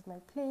 yeah, this is my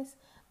place,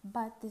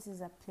 but this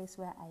is a place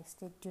where I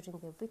stayed during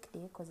the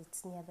weekday because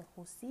it's near the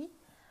Hosi.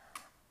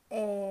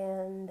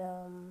 And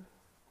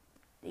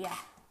yeah.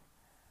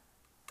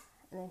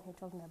 And then he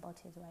told me about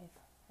his wife.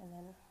 And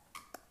then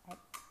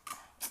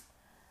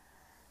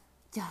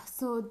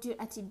so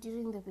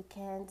during the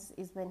weekends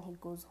is when he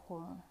goes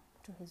home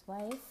to his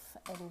wife,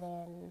 and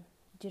then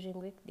during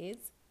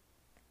weekdays,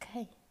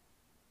 okay,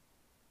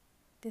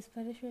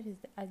 desperation is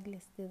the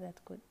ugliest thing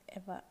that could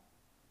ever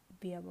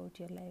be about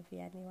your life,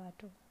 yani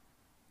watu.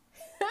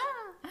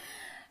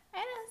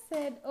 And I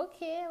said,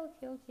 okay,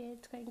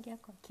 tukaingia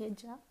kwa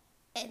keja,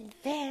 and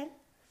then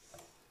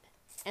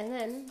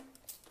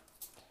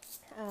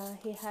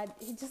he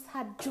just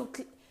had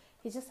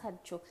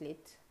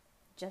chocolate.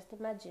 Just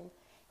imagine,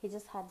 he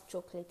just had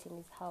chocolate in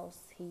his house.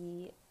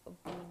 We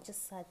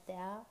just sat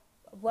there.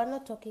 We're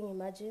not talking,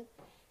 imagine.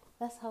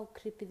 That's how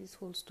creepy this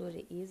whole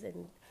story is,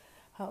 and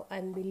how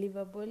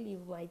unbelievable. You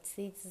might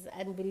say it's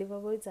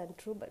unbelievable, it's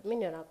untrue, but me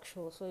not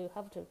actual, so you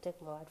have to take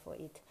my word for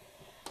it.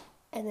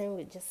 And then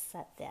we just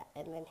sat there,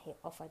 and then he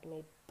offered me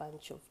a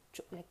bunch of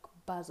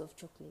bars of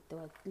chocolate. They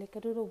were like, I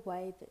don't know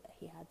why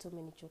he had so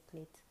many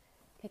chocolate.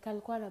 Like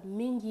alikuwa na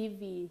mingi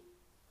hivi.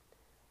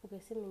 Okay,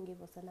 si mingi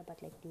hivyo sana,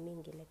 but like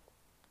mingi, like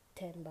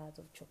 10 bars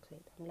of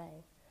chocolate. I'm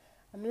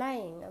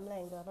lying. They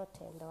were not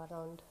 10, they were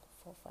around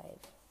 4 or 5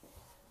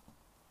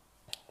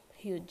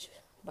 huge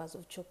bars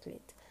of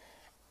chocolate.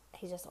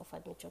 He just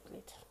offered me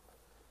chocolate.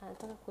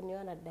 Anataka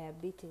kuniona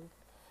diabetes.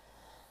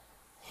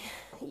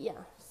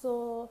 Yeah,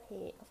 so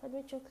he offered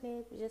me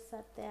chocolate. We just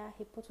sat there.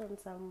 He put on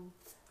some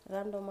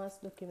random ass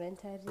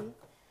documentary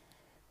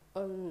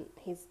on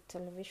his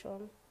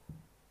television.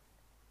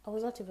 I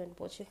was not even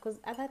watching, because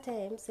at that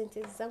time, since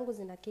zangu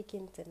zina kick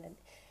in,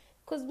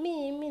 because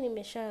me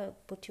nimesha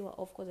putiwa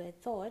off, because I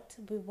thought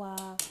we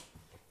were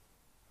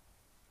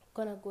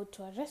gonna go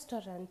to a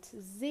restaurant.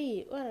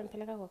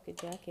 Wanampeleka kwa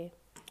keja yake.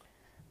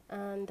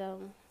 And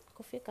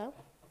kufika,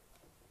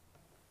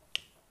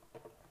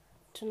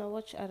 tuna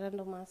watch a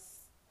random ass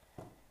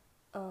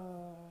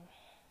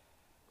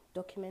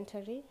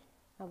documentary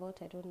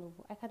about, I don't know,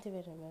 I can't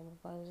even remember,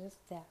 but I was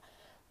just there.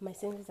 My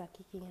senses are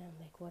kicking, and I'm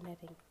like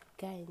wondering,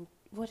 guy,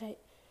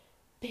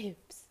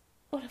 babes,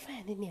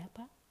 unafanya nini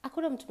hapa?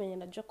 Hakuna mtu mwenye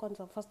anajua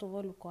kwanza, first of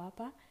all uko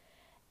hapa.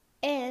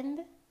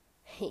 And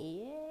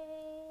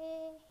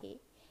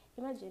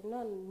imagine, no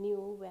one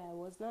knew where I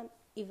was.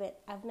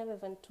 I've never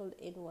even told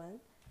anyone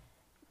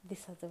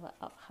this has ever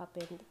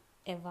happened,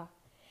 ever.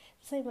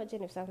 So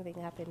imagine if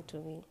something happened to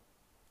me.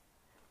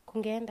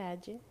 Kungeenda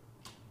aje?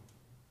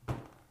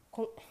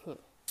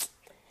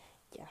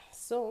 Yeah,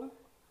 so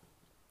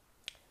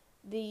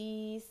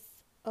this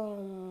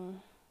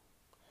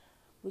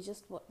we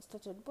just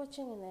started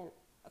watching, and then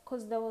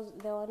because there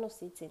were no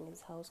seats in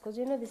his house, because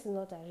this is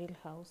not a real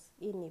house,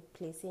 in a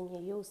place in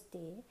you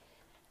stay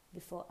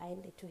before I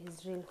ended to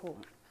his real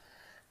home.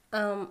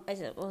 I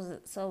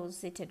was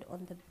seated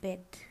on the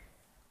bed,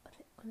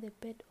 on the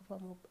bed of a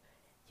mob.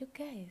 You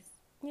guys,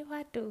 you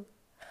had to.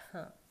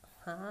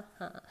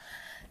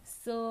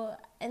 So,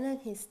 and then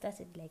he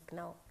started like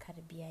now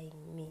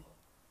Caribbean me.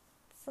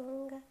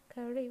 Songa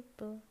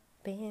karibu,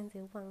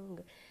 benzi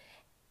wangu.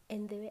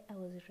 And the way I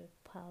was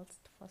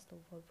repulsed, first of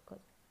all,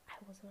 because I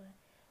was like,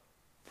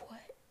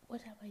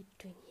 what am I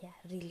doing here?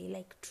 Really,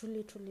 like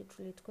truly,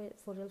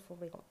 for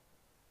real.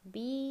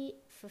 Be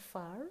for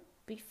far,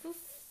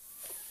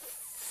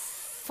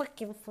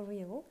 fucking for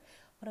real.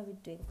 What are we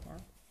doing now?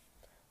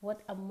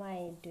 What am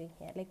I doing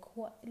here? Like,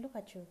 what? Look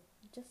at you.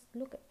 Just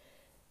look at.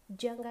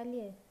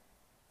 Jiangalie.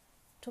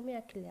 Tumia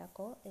akili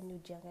yako and you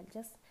jiangalie.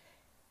 Just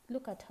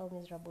look at how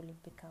miserable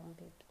you've become,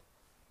 babe.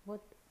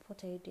 What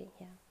are you doing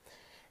here?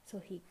 So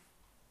he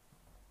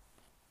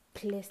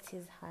placed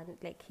his hand,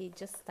 like he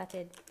just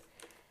started.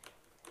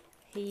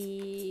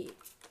 He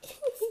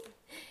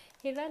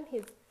he ran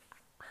his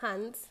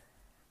hands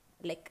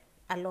like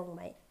along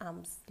my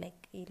arms,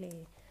 like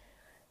really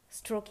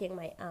stroking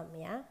my arm,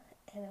 yeah.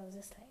 And I was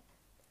just like,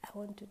 I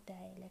want to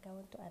die, like I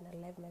want to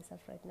unalive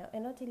myself right now.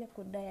 And not really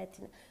could die at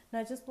no,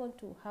 I just want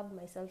to have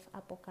myself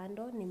up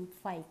kando nim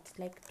fight,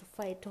 like to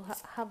fight, to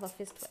have a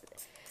fist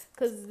fight.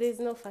 Because there's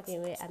no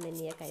fucking way I'm in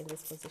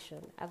this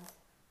position. I've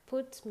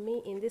put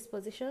me in this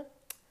position.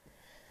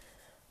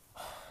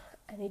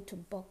 I need to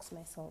box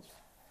myself.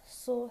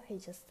 So he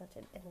just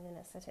started, and then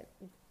I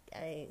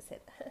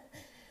said,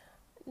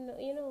 no,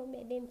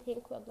 I didn't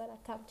think we were gonna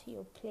come to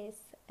your place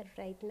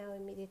right now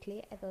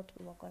immediately. I thought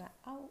we were gonna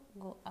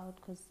go out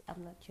because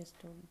I'm not used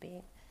to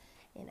being.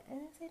 And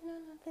I said, no,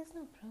 there's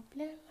no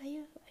problem. Are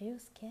you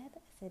scared? I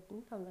said,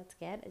 no, I'm not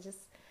scared. I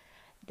just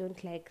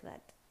don't like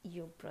that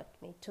you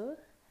brought me to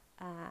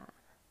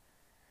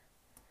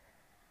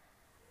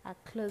a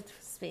closed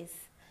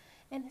space.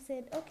 And I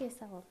said, okay,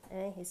 so. And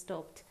then he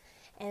stopped.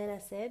 And then I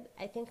said,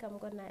 I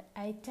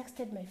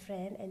texted my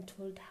friend and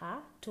told her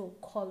to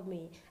call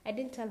me. I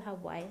didn't tell her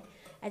why.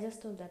 I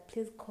just told her,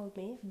 please call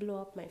me,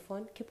 blow up my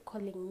phone, keep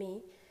calling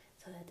me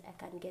so that I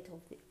can get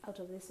out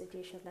of this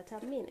situation that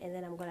I'm in. And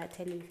then I'm going to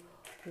tell you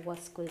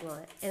what's going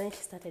on. And then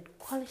she started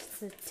calling,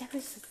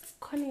 she's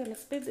calling you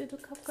like, baby,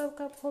 come home.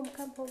 Call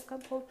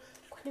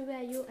me, where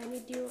are you? I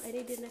need you.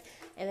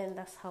 And then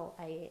that's how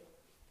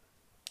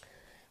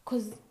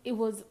because it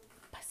was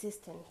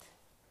persistent.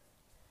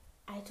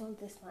 I told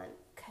this man,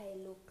 Kai,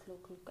 look,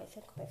 I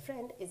think my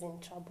friend is in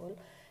trouble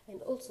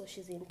and also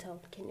she's in town.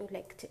 Can you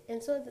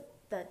and so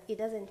that it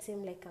doesn't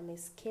seem like I'm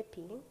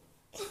escaping.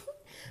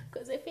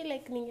 Because I feel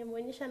like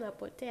ningemwonyesha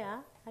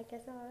napotea,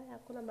 akasema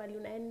hakuna mahali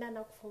unaenda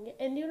na kufungia.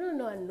 And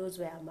no one knows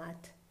where I'm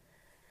at.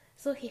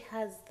 So he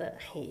has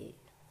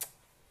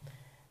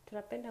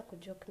tunapenda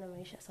kujoke na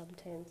maisha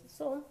sometimes.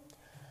 So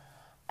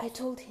I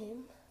told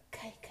him,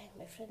 Kai,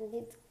 my friend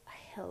needs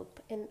help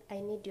and I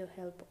need your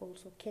help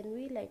also. Can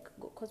we go,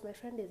 because my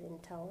friend is in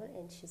town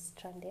and she's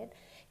stranded,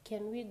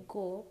 can we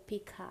go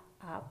pick her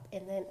up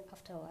and then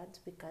afterwards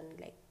we can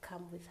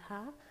come with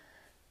her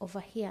over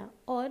here,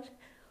 or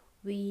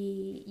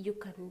we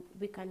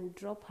can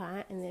drop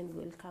her and then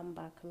we'll come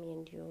back, me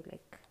and you,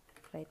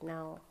 right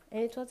now.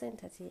 And it wasn't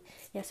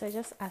so I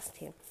just asked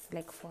him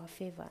for a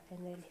favor,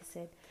 and then he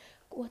said,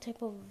 what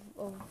type of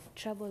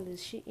trouble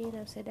is she in?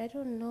 I said, I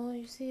don't know.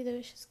 You see the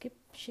way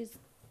she's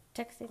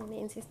texting me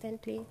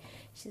insistently,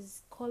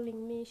 she's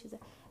calling me,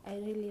 I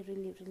really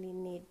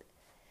need,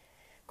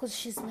 because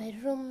she's my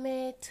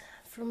roommate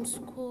from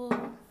school,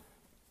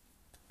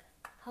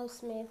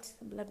 housemate,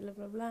 blah blah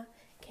blah blah.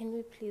 Can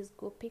we please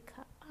go pick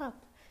her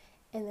up?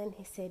 And then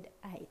he said,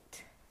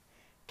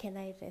 can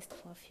I rest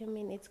for a few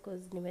minutes,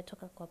 because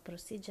nimetoka kwa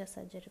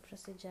surgery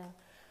procedure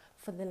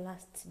for the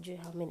last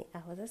how many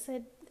hours. I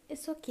said,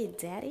 it's okay,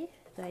 daddy.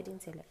 Though I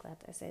didn't say like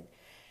that. I said,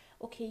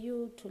 okay,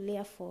 you to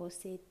lay for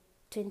say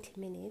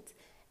 20 minutes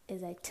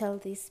as I tell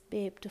this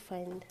babe to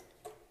find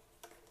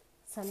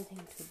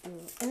something to do.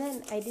 And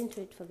then I didn't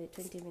wait for the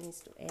 20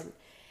 minutes to end.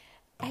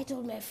 I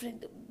told my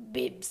friend,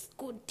 babes,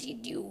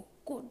 continue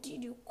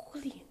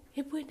calling.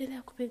 Hebu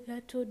endelea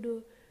kupiga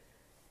todo.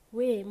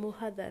 We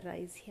muhadhara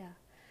is here.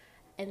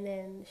 And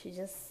then she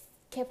just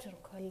kept on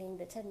calling.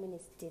 The 10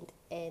 minutes didn't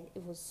end.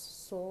 It was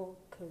so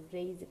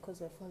crazy because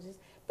my phone just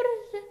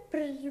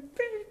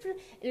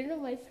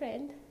and my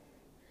friend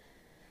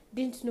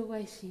didn't know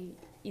why she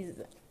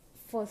is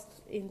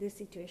forced in this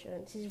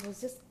situation. She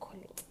was just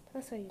calling.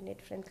 That's why you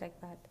need friends like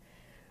that.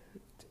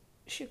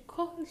 She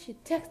called, she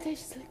texted,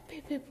 she's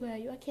like, babe, where are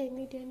you? Okay, I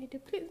need you.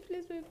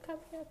 Please, babe, come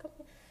here.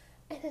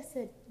 And I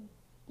said,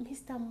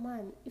 Mr.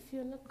 Man, if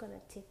you're not going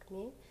to take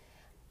me,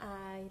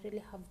 I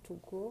really have to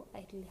go.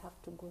 I really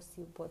have to go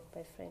see what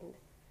my friend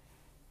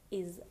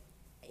is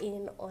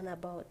in on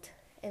about.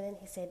 And then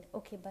he said,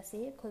 okay,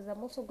 Basi, because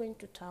I'm also going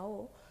to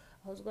town.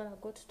 I was going to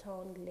go to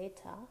town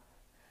later.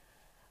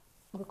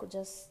 I could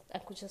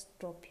just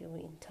drop you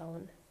in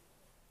town.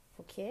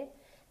 Okay?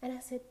 And I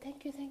said,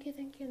 thank you.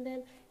 And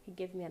then he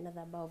gave me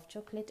another bar of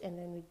chocolate, and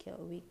then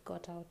we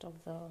got out of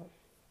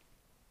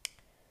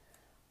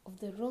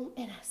the room,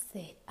 and I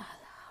said,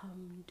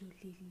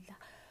 Alhamdulillah.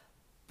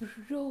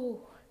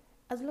 Bro,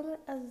 as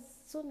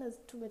soon as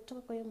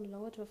tumetoka kwa hiyo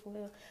mlango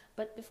tumefunga,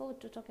 but before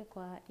tutoke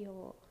kwa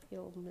hiyo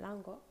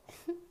mlango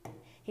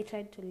he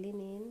tried to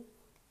lean in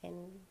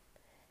and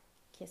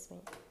kiss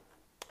me.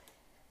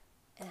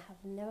 And I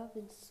have never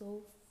been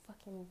so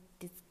fucking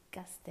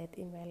disgusted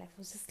in my life. It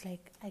was just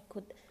like I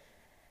could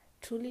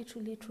truly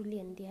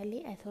and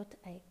dearly, I thought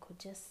I could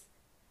just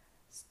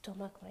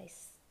stomach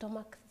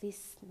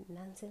this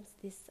nonsense,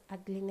 this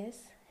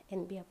ugliness,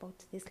 and be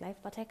about this life,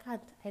 but I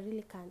can't. I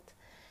really can't.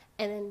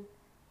 And then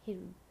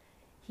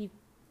he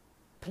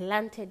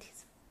planted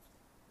his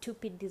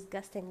stupid,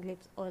 disgusting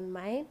lips on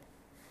mine.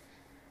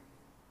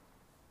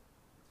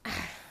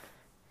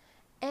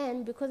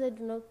 And because I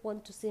do not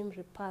want to seem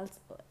repulsed,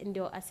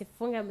 ndio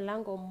asifunga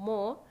mlango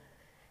more,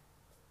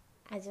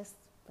 I just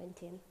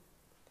went in.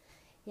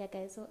 Yeah,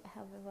 guys, so I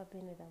have ever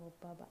been with a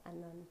baba,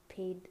 an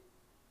unpaid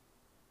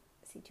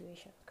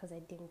situation, because I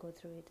didn't go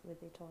through it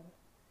with it on.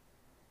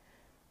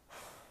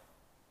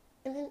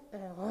 And then,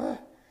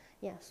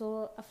 yeah,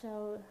 so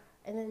after,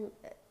 and then,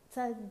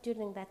 so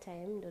during that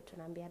time, ndo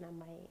tunaambiana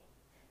my,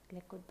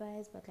 like,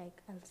 goodbyes, but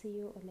like, I'll see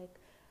you, or like,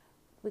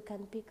 we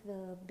can pick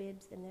the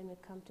babes and then we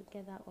come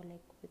together, or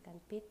like, we can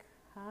pick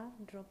her,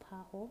 drop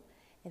her home,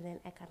 and then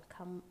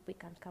we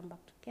can come back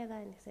together.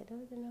 And he said,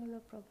 oh, no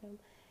problem.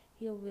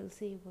 Here we'll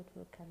see what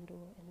we can do.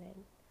 And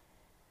then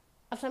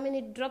after a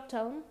minute drop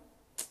down,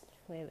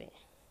 wait.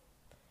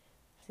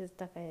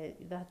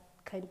 That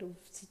kind of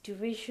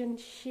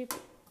situationship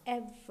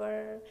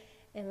ever.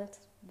 And that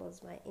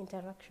was my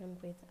interaction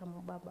with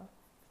Amubaba.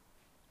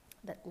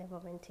 That never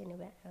went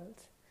anywhere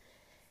else.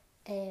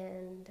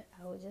 And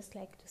I would just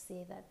like to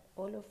say that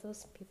all of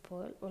those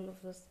people, all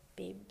of those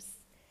babes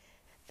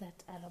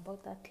that are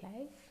about that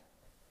life,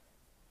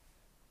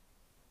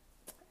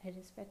 I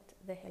respect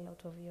the hell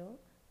out of you,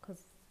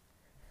 because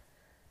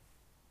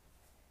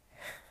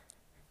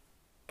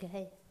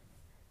guy.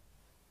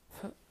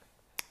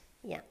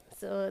 Yeah,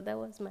 so that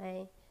was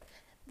my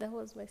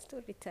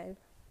story time.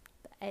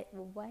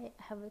 Why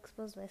I have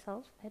exposed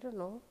myself, I don't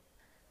know.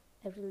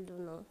 I really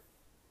don't know.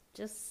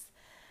 Just,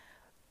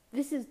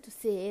 this is to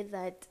say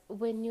that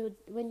when you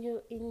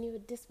in your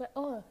desperate,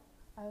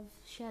 I've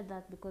shared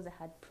that because I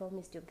had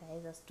promised you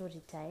guys a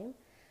story time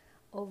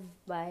of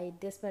my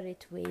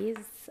desperate ways,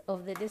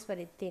 of the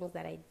desperate things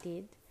that I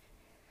did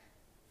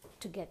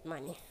to get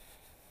money.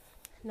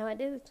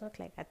 Nowadays it's not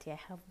like that I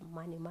have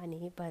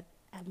money, but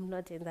I'm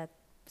not in that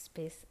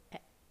space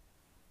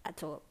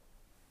at all.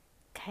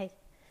 Okay,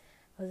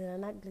 I was in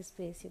an ugly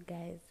space, you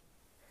guys.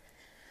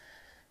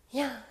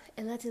 Yeah,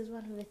 and that is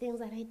one of the things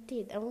that I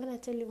did. I'm gonna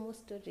tell you more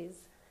stories,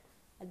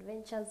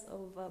 adventures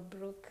of a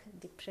broke,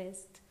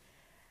 depressed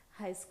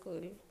high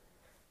school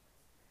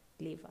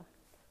leaver.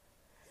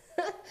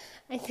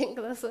 I think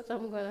that's what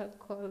I'm gonna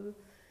call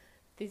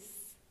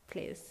this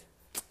place.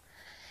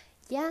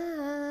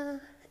 Yeah,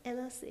 and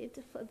that's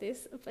it for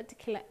this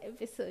particular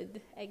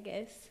episode, I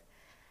guess.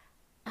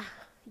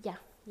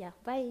 Yeah,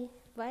 bye.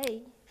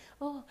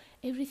 Oh,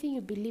 everything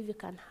you believe you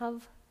can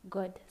have,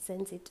 God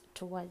sends it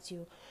towards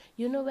you.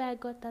 You know where I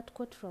got that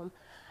quote from?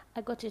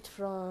 I got it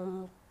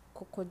from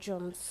Coco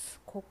Jones,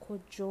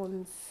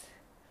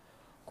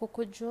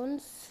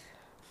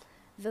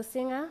 the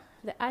singer,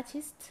 the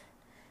artist,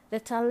 the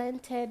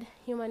talented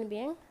human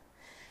being.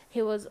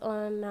 He was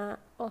on,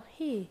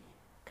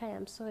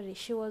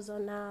 she was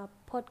on a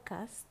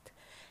podcast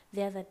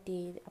the other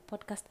day, a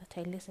podcast that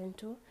I listened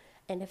to,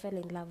 and I fell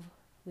in love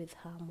with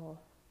her more.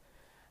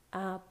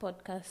 A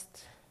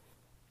podcast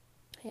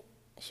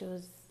she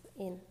was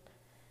in,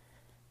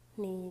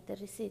 the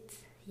receipts,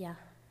 yeah.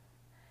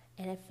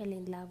 And I fell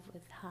in love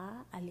with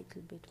her a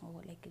little bit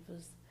more. Like, it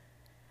was,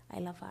 I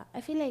love her. I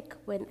feel like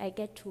when I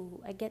get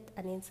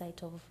an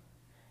insight of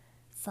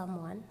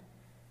someone,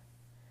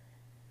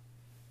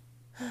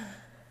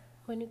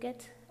 when you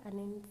get an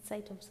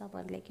insight of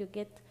someone, like, you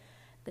get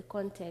the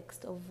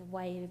context of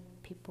why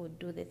people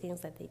do the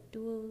things that they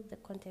do, the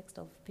context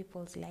of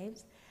people's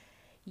lives,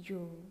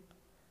 you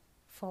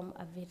form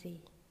a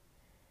very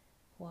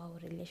wow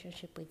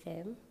relationship with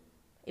them,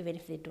 even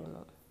if they don't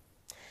know.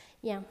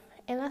 Yeah,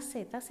 and that's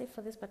it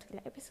for this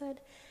particular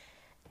episode.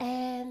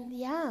 And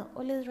yeah,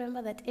 always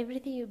remember that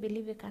everything you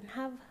believe you can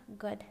have,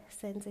 God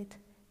sends it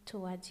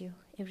towards you.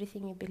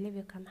 Everything you believe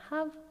you can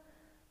have,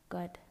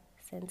 God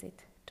sends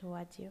it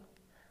towards you.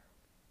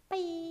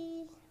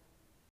 Bye.